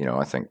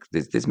 I think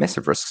there's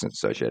massive risks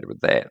associated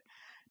with that.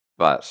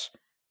 But,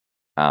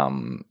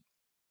 but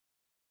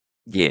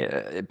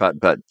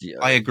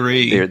I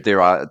agree.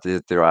 There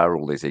are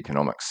all these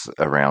economics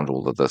around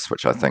all of this,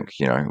 which I think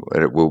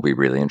it will be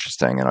really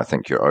interesting. And I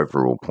think your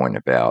overall point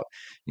about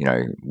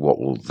what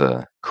will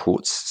the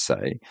courts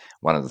say?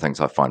 One of the things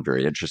I find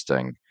very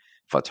interesting,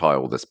 if I tie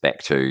all this back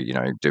to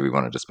do we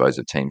want to dispose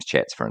of Teams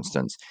chats, for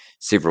instance?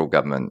 Several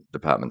government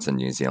departments in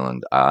New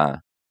Zealand are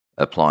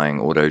applying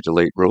auto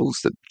delete rules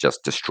that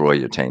just destroy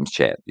your Teams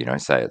chat.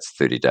 Say it's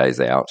 30 days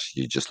out,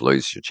 you just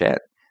lose your chat.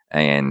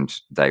 And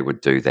they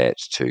would do that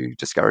to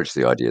discourage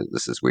the idea that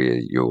this is where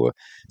your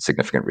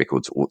significant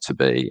records ought to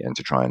be, and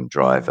to try and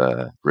drive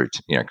a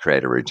routine,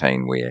 create a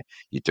routine where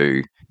you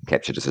do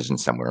capture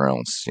decisions somewhere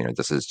else.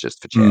 This is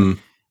just for chat.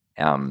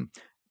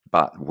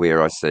 But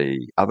where I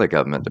see other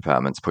government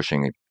departments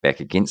pushing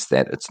back against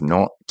that, it's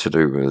not to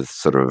do with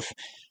sort of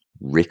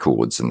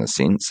records in the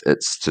sense.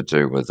 It's to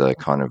do with a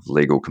kind of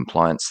legal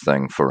compliance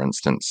thing. For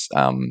instance,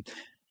 an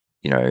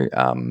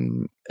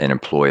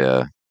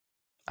employer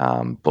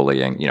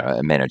bullying,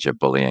 a manager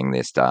bullying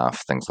their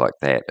staff, things like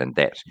that, and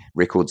that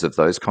records of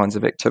those kinds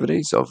of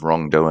activities, of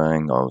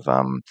wrongdoing, of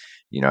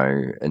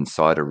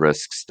insider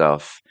risk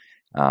stuff,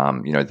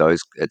 those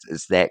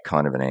it's that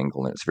kind of an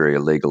angle, and it's very a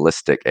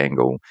legalistic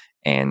angle.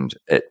 And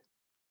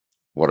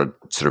what I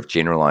sort of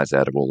generalize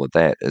out of all of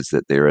that is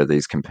that there are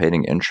these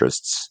competing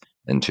interests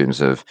in terms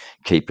of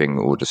keeping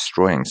or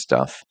destroying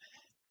stuff.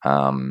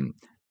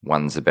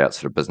 One's about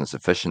sort of business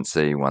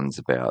efficiency, one's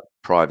about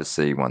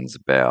privacy, one's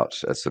about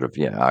a sort of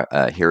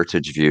a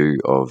heritage view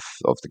of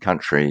the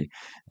country,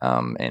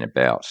 and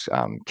about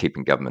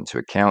keeping government to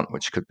account,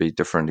 which could be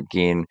different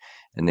again.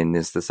 And then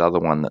there's this other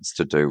one that's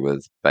to do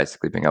with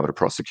basically being able to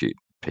prosecute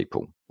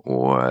people,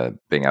 or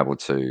being able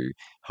to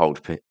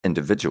hold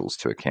individuals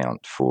to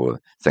account for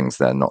things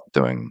they're not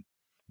doing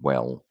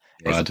well,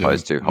 as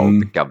opposed to hold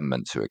the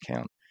government to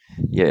account.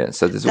 Yeah,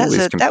 so there's all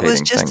these competing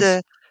things. That was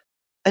just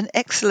an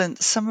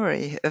excellent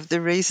summary of the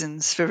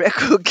reasons for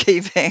record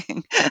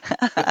keeping.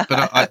 but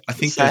I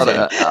think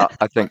I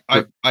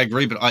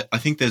agree, but I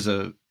think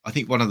I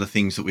think one of the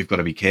things that we've got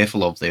to be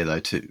careful of there, though,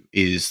 too,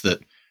 is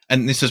that,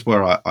 and this is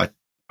where I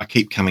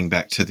keep coming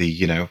back to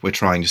the, we're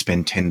trying to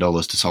spend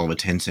 $10 to solve a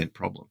 10-cent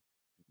problem.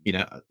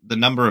 The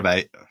number of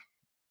I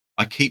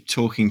keep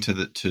talking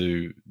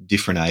to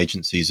different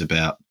agencies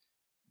about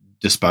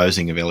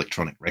disposing of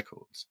electronic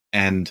records,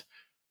 and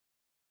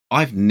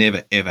I've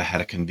never ever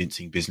had a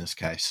convincing business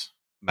case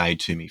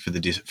made to me for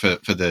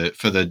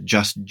the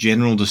just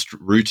general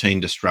routine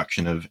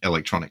destruction of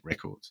electronic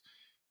records.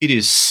 It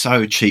is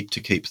so cheap to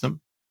keep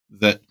them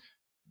that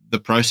the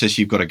process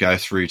you've got to go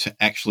through to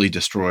actually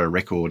destroy a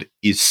record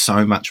is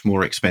so much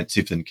more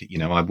expensive than,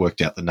 I've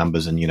worked out the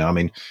numbers, and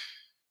at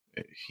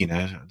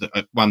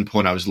one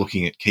point I was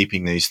looking at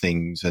keeping these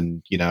things,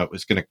 and it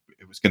was going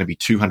to be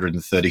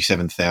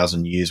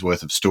 237,000 years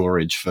worth of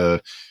storage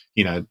for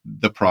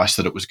the price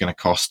that it was going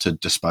to cost to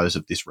dispose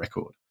of this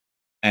record.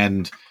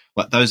 And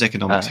like those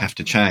economics have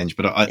to change.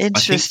 But I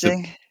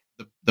think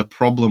the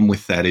problem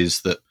with that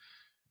is that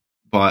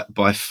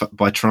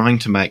by trying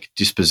to make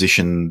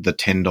disposition the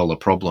 $10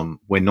 problem,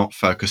 we're not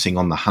focusing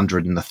on the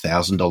 $100 and the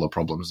 $1,000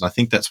 problems. And I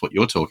think that's what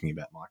you're talking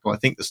about, Michael. I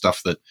think the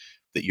stuff that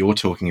you're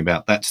talking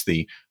about, that's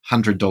the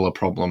 $100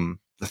 problem,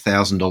 the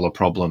 $1,000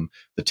 problem,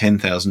 the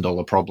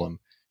 $10,000 problem.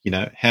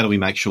 how do we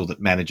make sure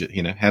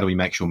that how do we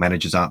make sure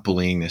managers aren't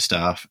bullying their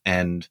staff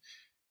and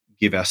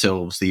give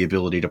ourselves the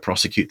ability to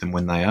prosecute them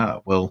when they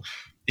are? Well,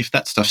 if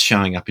that stuff's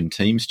showing up in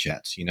Teams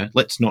chats,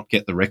 let's not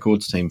get the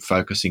records team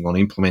focusing on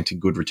implementing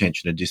good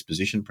retention and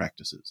disposition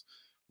practices.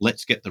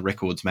 Let's get the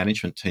records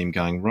management team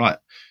going, right,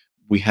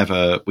 we have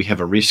a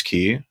risk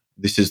here.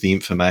 This is the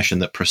information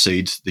that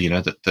precedes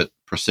that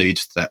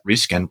precedes that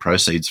risk and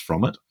proceeds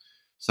from it.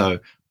 So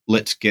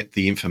let's get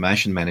the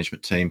information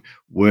management team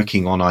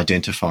working on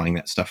identifying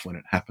that stuff when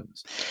it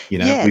happens.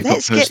 We've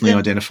got personally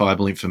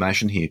identifiable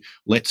information here.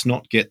 Let's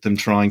not get them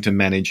trying to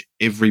manage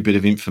every bit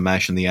of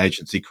information the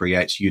agency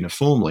creates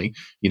uniformly.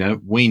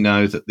 We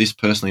know that this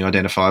personally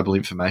identifiable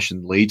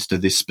information leads to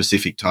these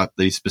specific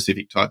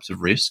types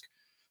of risk.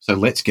 So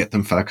let's get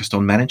them focused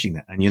on managing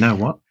that. And you know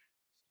what?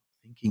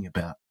 Thinking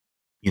about,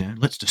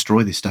 let's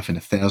destroy this stuff in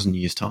 1,000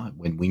 years' time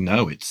when we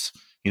know it's,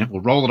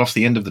 we'll roll it off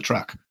the end of the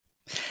truck.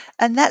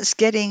 And that's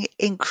getting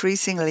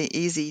increasingly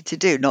easy to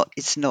do.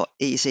 It's not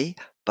easy,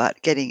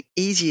 but getting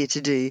easier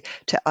to do,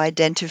 to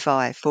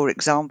identify, for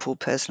example,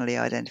 personally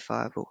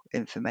identifiable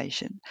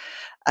information.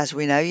 As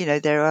we know,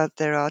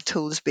 there are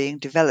tools being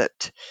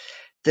developed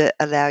that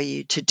allow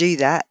you to do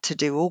that, to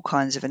do all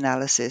kinds of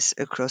analysis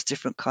across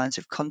different kinds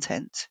of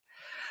content.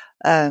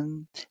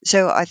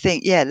 So I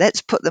think,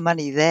 let's put the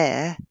money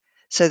there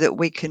so that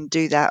we can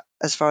do that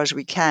as far as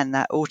we can,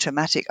 that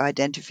automatic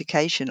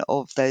identification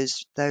of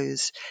those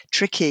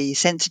tricky,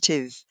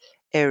 sensitive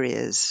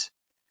areas.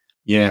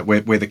 Yeah,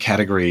 where the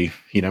category,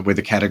 where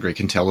the category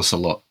can tell us a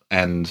lot.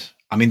 And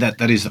I mean, that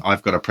is,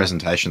 I've got a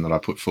presentation that I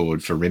put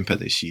forward for RIMPA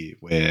this year,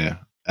 where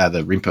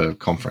the RIMPA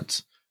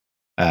conference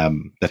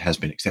that has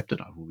been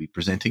accepted, I will be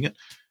presenting it.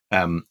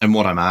 And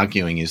what I'm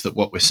arguing is that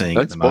what we're seeing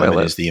at the moment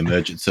is the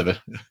emergence of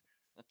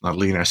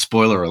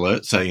spoiler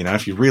alert. So,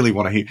 if you really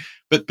want to hear,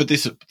 but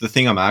the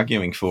thing I'm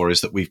arguing for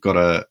is that we've got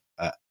a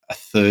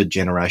third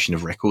generation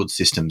of record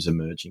systems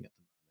emerging at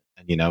the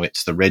moment. And,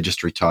 it's the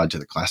registry tied to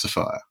the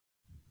classifier.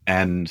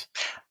 And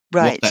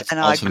right, what that's and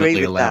I ultimately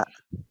agree with allowed.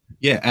 That.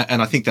 Yeah,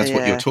 and I think that's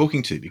what you're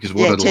talking to, because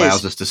what it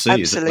allows us to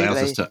see is it allows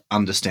us to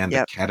understand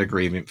the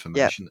category of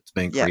information that's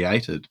being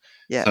created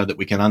so that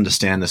we can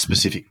understand the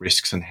specific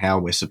risks and how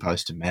we're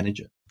supposed to manage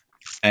it.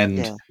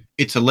 And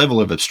it's a level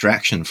of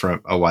abstraction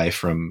away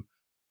from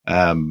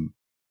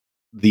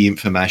the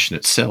information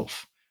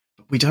itself.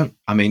 But we don't,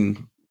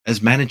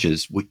 as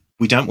managers,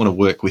 we don't want to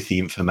work with the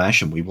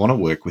information. We want to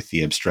work with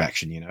the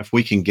abstraction. If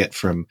we can get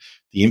from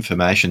the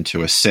information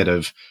to a set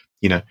of,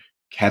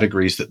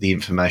 categories that the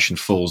information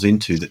falls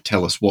into that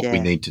tell us what we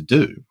need to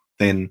do,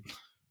 then,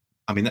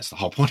 that's the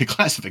whole point of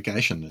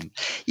classification. And,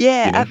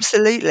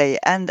 absolutely.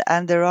 And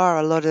there are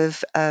a lot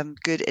of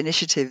good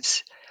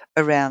initiatives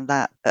around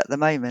that at the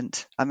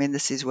moment.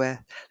 This is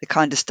where the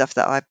kind of stuff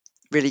that I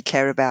really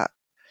care about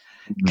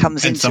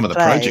comes into play. And some of the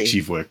projects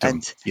you've worked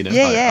on.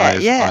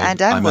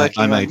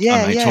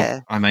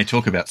 I may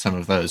talk about some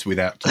of those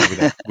without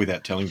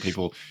telling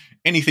people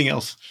anything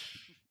else.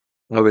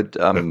 I would.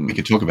 We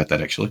could talk about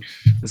that, actually.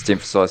 Just to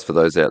emphasise for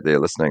those out there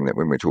listening that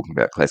when we're talking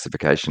about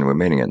classification, we're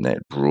meaning it in that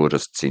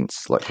broadest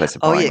sense, like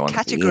classifying on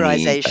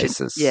any basis.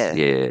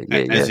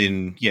 As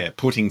in,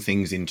 putting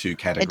things into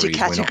categories.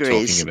 We're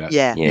not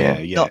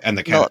talking about And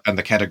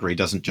the category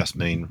doesn't just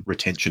mean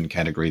retention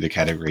category. The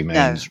category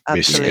means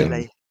risk.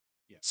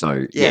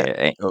 So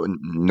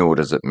nor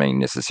does it mean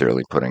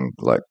necessarily putting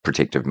like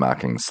protective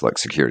markings like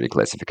security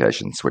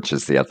classifications, which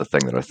is the other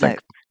thing that I think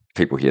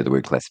people hear the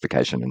word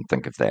classification and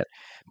think of that.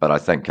 But I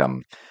think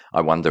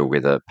I wonder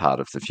whether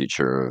part of the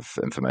future of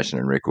information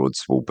and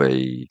records will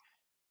be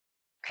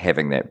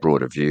having that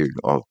broader view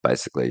of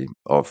basically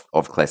of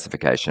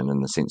classification,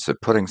 in the sense of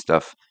putting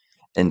stuff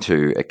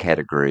into a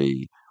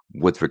category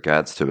with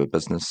regards to a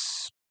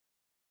business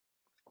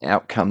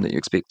outcome that you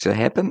expect to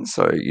happen.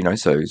 So,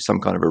 so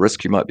some kind of a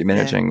risk you might be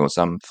managing or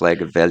some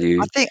flag of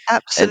value. I think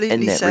absolutely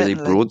in that certainly.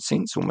 really broad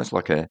sense, almost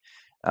like a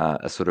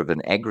sort of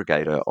an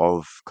aggregator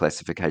of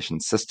classification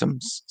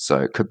systems. So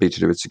it could be to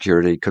do with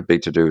security, could be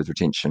to do with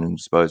retention and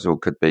disposal,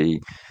 could be,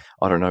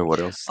 I don't know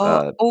what else.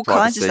 All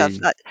kinds of stuff,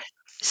 like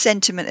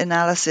sentiment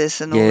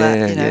analysis and all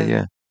that.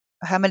 Yeah.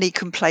 How many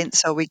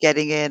complaints are we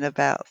getting in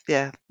about?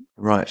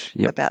 Right.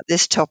 Yeah. About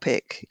this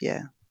topic.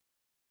 Yeah.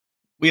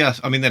 We are.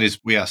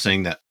 We are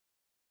seeing that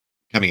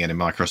coming out in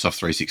Microsoft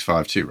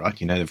 365 too, right?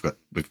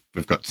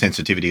 We've got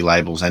sensitivity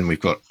labels and we've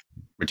got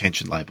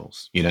retention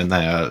labels, and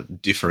they are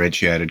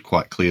differentiated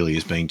quite clearly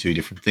as being two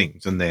different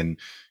things. And then,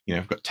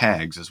 we've got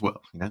tags as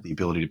well, the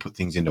ability to put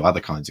things into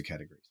other kinds of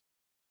categories.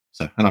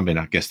 So, and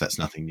I guess that's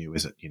nothing new,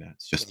 is it?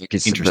 It's just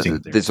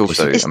interesting. There's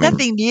also, it's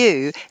nothing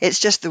new. It's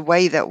just the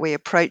way that we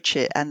approach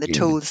it and the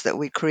tools that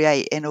we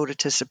create in order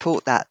to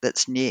support that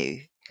that's new.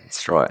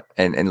 That's right.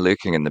 And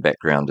lurking in the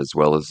background as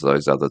well as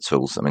those other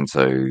tools.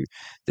 So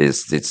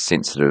there's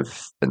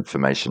sensitive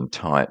information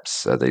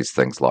types, these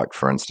things like,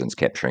 for instance,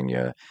 capturing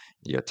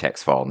your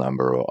tax file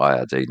number or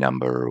IRD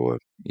number or,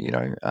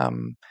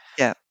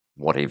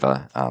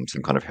 whatever,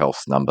 some kind of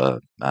health number,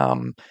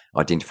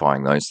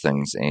 identifying those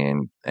things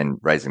and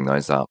raising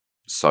those up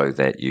so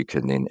that you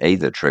can then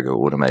either trigger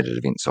automated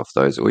events off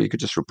those, or you could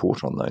just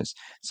report on those.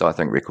 So I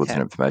think records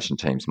and information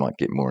teams might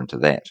get more into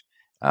that.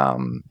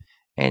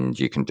 And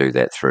you can do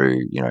that through,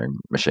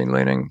 machine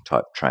learning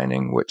type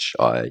training, which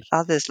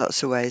there's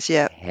lots of ways.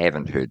 Yeah,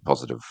 haven't heard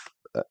positive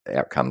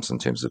outcomes in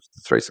terms of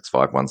the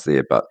 365 ones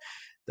there, but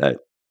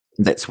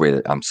that's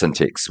where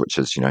Syntax, which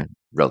is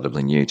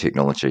relatively new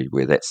technology,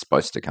 where that's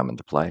supposed to come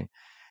into play.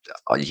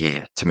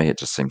 To me, it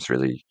just seems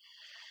really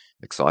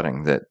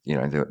exciting that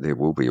there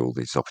will be all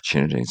these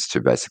opportunities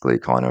to basically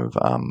kind of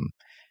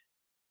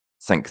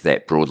think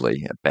that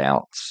broadly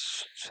about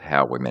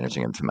how we're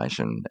managing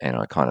information, and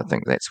I kind of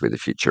think that's where the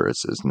future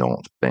is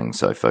not being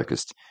so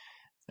focused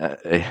on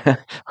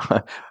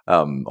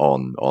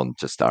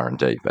just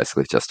R&D,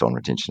 basically just on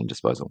retention and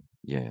disposal.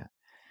 Yeah.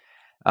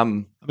 I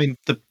mean,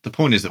 the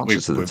point is that we're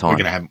going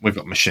to have we've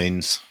got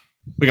machines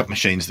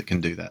that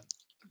can do that.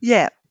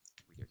 Yeah.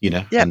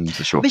 And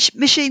for sure.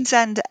 Machines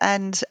and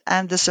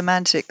the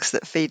semantics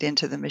that feed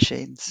into the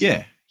machines.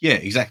 Yeah,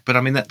 exactly. But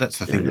I mean, that's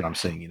the thing that I'm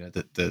seeing.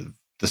 That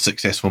the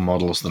successful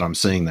models that I'm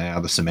seeing, they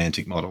are the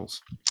semantic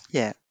models.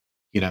 Yeah.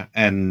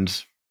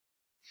 And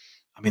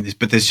I mean,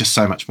 there's just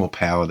so much more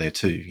power there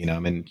too. I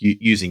mean,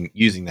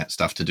 using that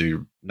stuff to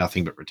do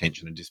nothing but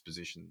retention and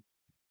disposition,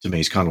 to me,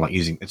 is kind of like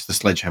it's the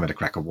sledgehammer to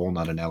crack a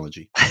walnut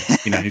analogy.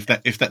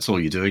 If that's all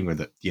you're doing with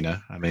it,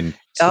 I mean.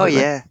 Oh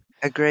yeah,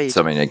 agreed.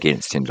 So I mean, again,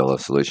 it's $10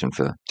 solution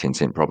for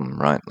 10-cent problem,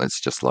 right?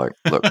 Let's just look,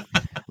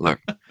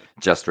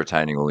 just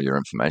retaining all your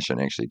information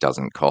actually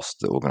doesn't cost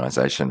the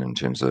organisation in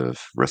terms of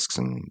risks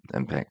and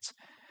impacts.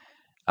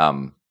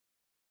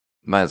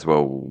 May as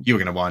well. You were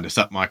going to wind us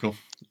up, Michael.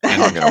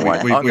 I'm going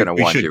to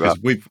wind you up.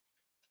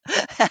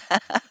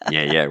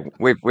 Yeah,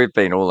 we've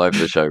been all over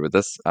the show with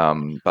this,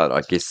 but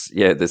I guess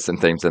there's some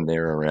themes in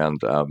there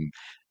around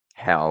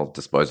how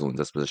disposal and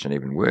disposition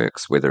even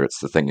works, whether it's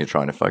the thing you're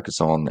trying to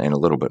focus on, and a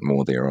little bit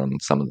more there on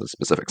some of the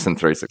specifics in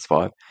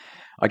 365.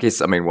 I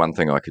guess, I mean, one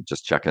thing I could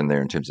just chuck in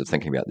there in terms of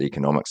thinking about the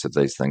economics of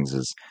these things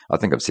is, I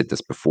think I've said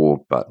this before,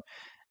 but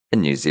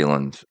in New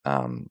Zealand,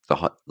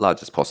 the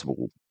largest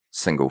possible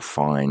single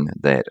fine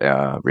that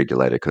our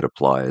regulator could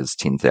apply is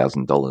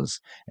 $10,000.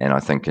 And I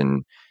think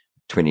in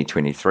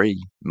 2023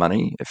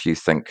 money, if you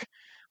think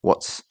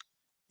what's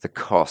the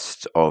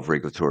cost of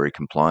regulatory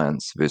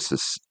compliance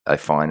versus a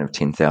fine of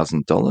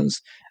 $10,000,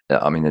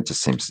 I mean, it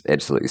just seems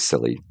absolutely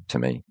silly to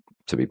me,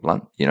 to be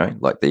blunt.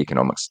 Like the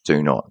economics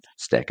do not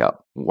stack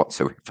up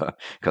whatsoever,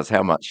 because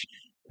how much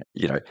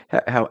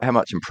how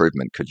much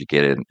improvement could you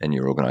get in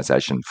your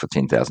organisation for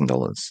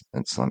 $10,000?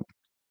 It's like,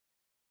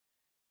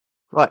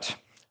 right.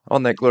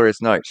 On that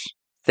glorious note,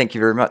 thank you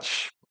very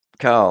much,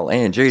 Karl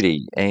and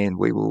Judi, and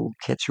we will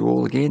catch you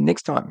all again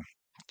next time.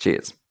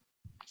 Cheers.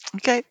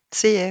 Okay,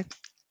 see you.